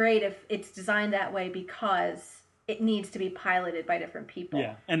 wouldn't it be great if it's designed that way because it needs to be piloted by different people?"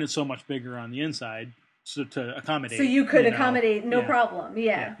 Yeah, and it's so much bigger on the inside, so to accommodate. So you could accommodate, no problem.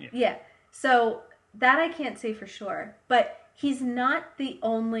 Yeah. So that I can't say for sure, but he's not the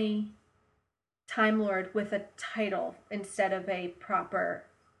only Time Lord with a title instead of a proper,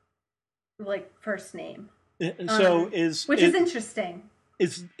 like, first name. So is interesting.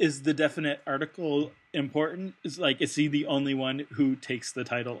 Is the definite article important? Is he the only one who takes the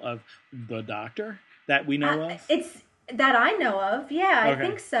title of the Doctor that we know of? It's that I know of. Yeah, okay. I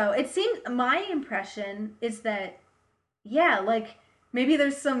think so. It seems, my impression is that, like, maybe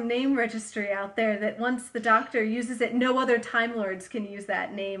there's some name registry out there that once the Doctor uses it, no other Time Lords can use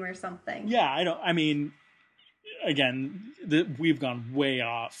that name or something. Yeah, again, we've gone way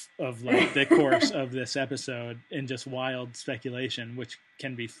off of like the course of this episode in just wild speculation, which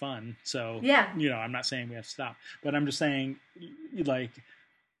can be fun. So, I'm not saying we have to stop, but I'm just saying, like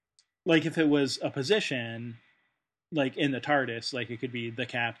if it was a position, like in the TARDIS, like it could be the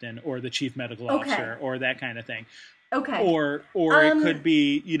captain or the chief medical officer or that kind of thing. Okay. Or it could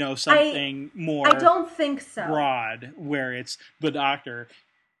be, something more... I don't think so. ...broad, where it's the Doctor,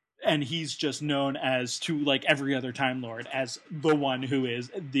 and he's just known as, to like every other Time Lord, as the one who is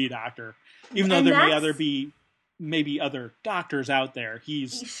the Doctor. Even though there may be maybe other Doctors out there,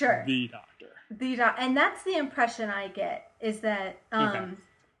 he's the Doctor. And that's the impression I get, is that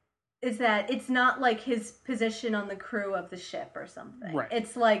it's not like his position on the crew of the ship or something. Right.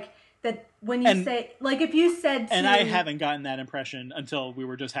 It's like... that when you say, like, if you said to... And I haven't gotten that impression until we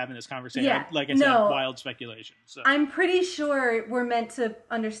were just having this conversation. Yeah, like I said, wild speculation. So. I'm pretty sure we're meant to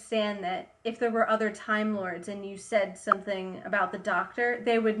understand that if there were other Time Lords and you said something about the Doctor,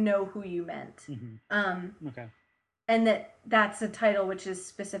 they would know who you meant. Mm-hmm. Okay. And that's a title which is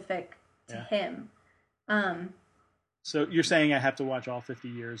specific to him. So you're saying I have to watch all 50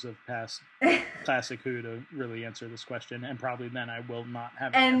 years of past classic Who to really answer this question, and probably then I will not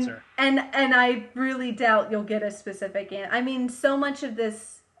have an answer. And I really doubt you'll get a specific answer. I mean, so much of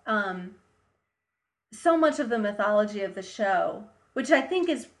this, so much of the mythology of the show, which I think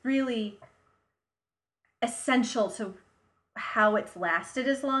is really essential to how it's lasted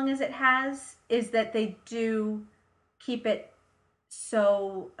as long as it has, is that they do keep it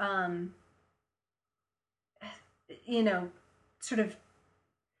so... sort of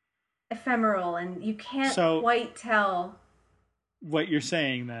ephemeral, and you can't quite tell. What you're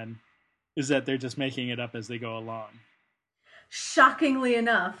saying, then, is that they're just making it up as they go along. Shockingly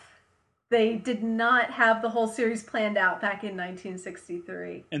enough, they did not have the whole series planned out back in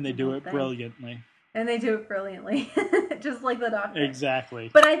 1963. And they do it brilliantly. And they do it brilliantly, just like the Doctor. Exactly.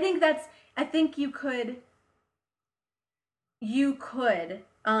 But I think you could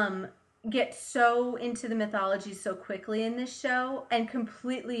get so into the mythology so quickly in this show and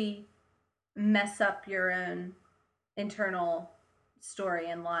completely mess up your own internal story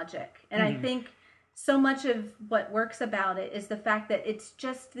and logic. And I think so much of what works about it is the fact that it's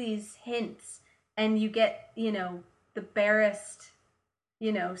just these hints, and you get, the barest,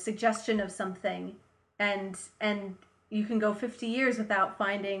 suggestion of something, and you can go 50 years without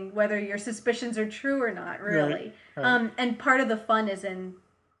finding whether your suspicions are true or not, really. Right. And part of the fun is in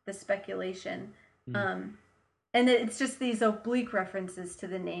the speculation. And it's just these oblique references to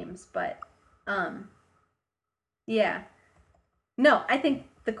the names, but yeah. No, I think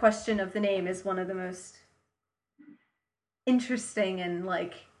the question of the name is one of the most interesting and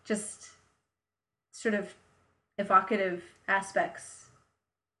just sort of evocative aspects.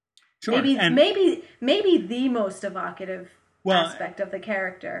 Sure. Maybe the most evocative aspect of the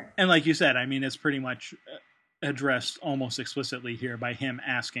character. And like you said, I mean, it's pretty much addressed almost explicitly here by him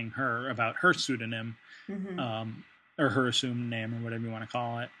asking her about her pseudonym, or her assumed name, or whatever you want to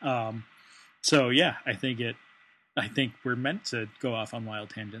call it. So yeah, I think we're meant to go off on wild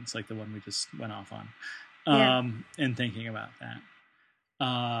tangents like the one we just went off on, and thinking about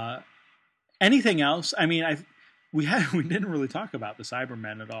that. Anything else? I mean, we didn't really talk about the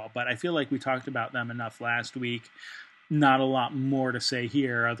Cybermen at all, but I feel like we talked about them enough last week. Not a lot more to say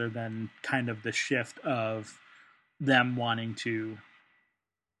here other than kind of the shift of them wanting to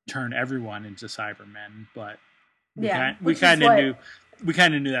turn everyone into Cybermen, but we kind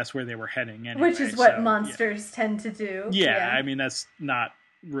of knew that's where they were heading anyway. Which is what monsters tend to do. Yeah, I mean, that's not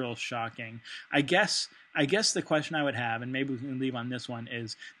real shocking. I guess the question I would have, and maybe we can leave on this one,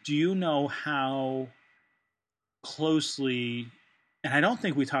 is do you know how closely, and I don't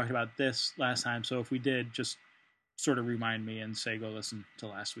think we talked about this last time, so if we did, just sort of remind me and say go listen to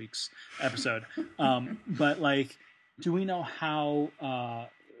last week's episode. But do we know how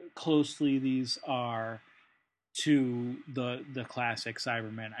closely these are to the classic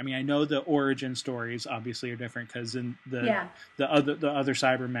Cybermen? I mean, I know the origin stories obviously are different because the other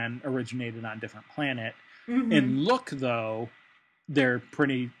Cybermen originated on a different planet. In look, though, they're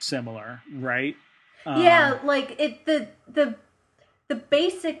pretty similar, right? The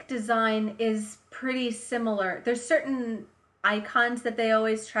basic design is pretty similar. There's certain icons that they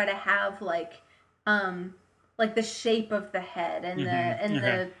always try to have, like the shape of the head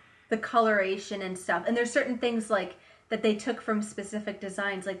and the coloration and stuff. And there's certain things that they took from specific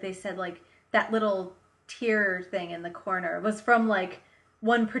designs. Like they said, that little tear thing in the corner was from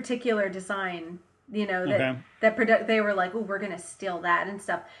one particular design. They were like, oh, we're gonna steal that and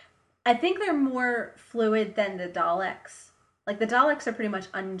stuff. I think they're more fluid than the Daleks. The Daleks are pretty much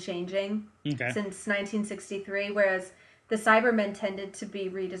unchanging since 1963, whereas the Cybermen tended to be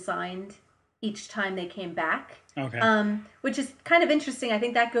redesigned each time they came back. Which is kind of interesting. I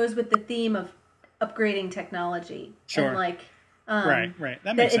think that goes with the theme of upgrading technology. Sure. And right.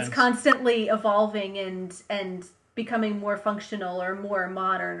 That makes sense. It's constantly evolving and becoming more functional or more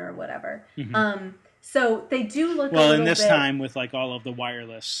modern or whatever. So they do look well, in this time with all of the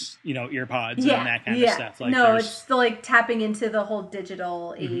wireless, earpods and that kind of stuff. It's tapping into the whole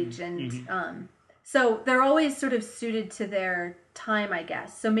digital age, and so they're always sort of suited to their time, I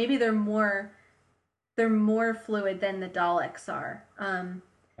guess. So maybe they're more fluid than the Daleks are.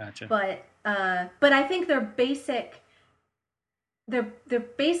 Gotcha. But I think their basic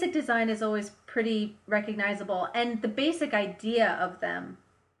design is always pretty recognizable, and the basic idea of them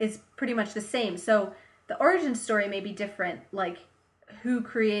is pretty much the same. So the origin story may be different, like who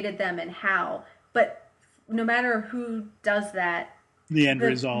created them and how, but no matter who does that, the end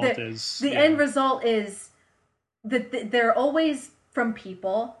result is that they're always from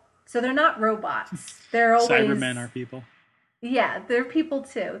people. So they're not robots. They're always Cybermen are people. Yeah, they're people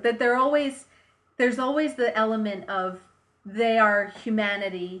too. That there's always the element of they are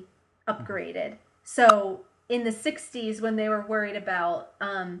humanity upgraded. So in the 60s, when they were worried about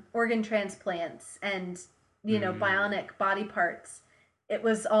organ transplants and bionic body parts, it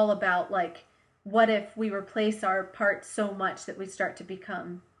was all about what if we replace our parts so much that we start to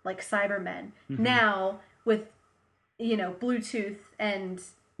become like Cybermen? Now with Bluetooth and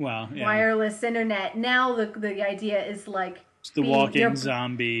wireless internet, now the idea is it's the walking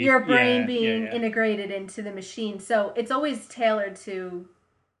zombie, your brain being integrated into the machine. So it's always tailored to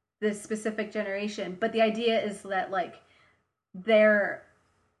this specific generation, but the idea is that they're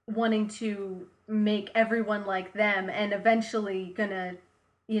wanting to make everyone like them, and eventually gonna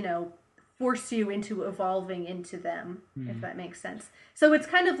force you into evolving into them, if that makes sense. So it's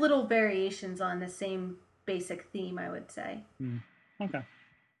kind of little variations on the same basic theme, I would say. Okay.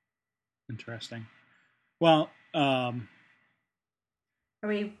 Interesting. Well, are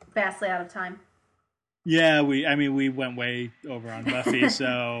we vastly out of time? Yeah, we went way over on Buffy,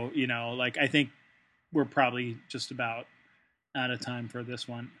 so I think we're probably just about out of time for this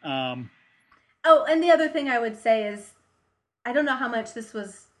one. Oh, and the other thing I would say is, I don't know how much this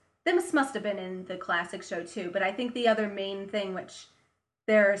must have been in the classic show too, but I think the other main thing which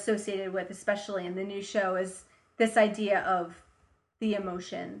they're associated with, especially in the new show, is this idea of the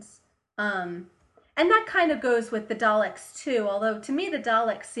emotions. And that kind of goes with the Daleks too, although to me the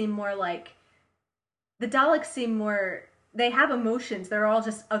Daleks seem more, they have emotions. They're all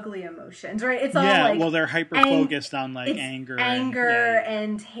just ugly emotions, right? It's all they're hyper focused on anger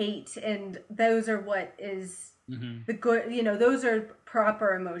and hate, and those are what is the good. Those are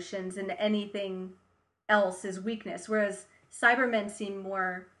proper emotions, and anything else is weakness. Whereas Cybermen seem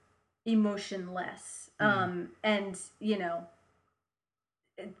more emotionless, and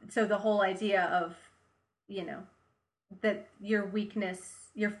so the whole idea of that your weakness,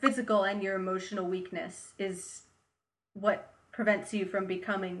 your physical and your emotional weakness, is what prevents you from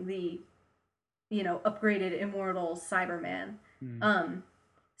becoming the upgraded immortal Cyberman.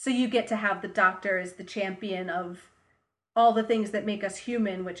 So you get to have the Doctor as the champion of all the things that make us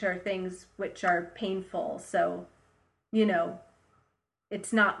human, which are things which are painful. So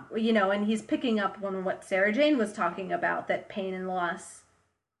it's not, and he's picking up on what Sarah Jane was talking about, that pain and loss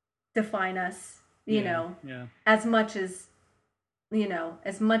define us, as much as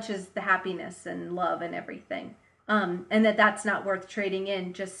the happiness and love and everything. And that's not worth trading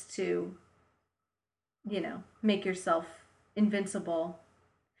in just to, make yourself invincible.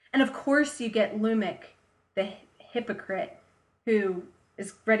 And of course you get Lumic, the hypocrite, who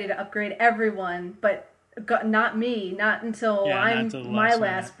is ready to upgrade everyone, but not me, not until my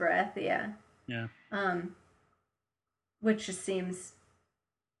last breath. Yeah. Which just seems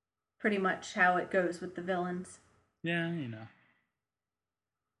pretty much how it goes with the villains. Yeah,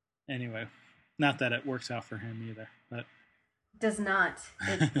 Anyway, not that it works out for him either, but does not.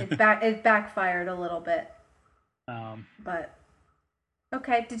 It backfired a little bit. But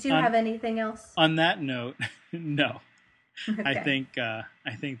okay. Did you have anything else? On that note, no. Okay. I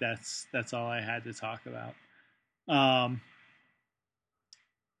think that's all I had to talk about.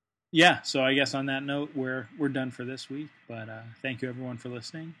 Yeah, so I guess on that note, we're done for this week. But thank you everyone for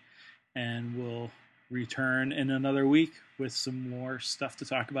listening, and we'll return in another week with some more stuff to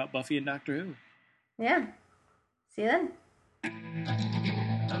talk about Buffy and Doctor Who. Yeah. See you then.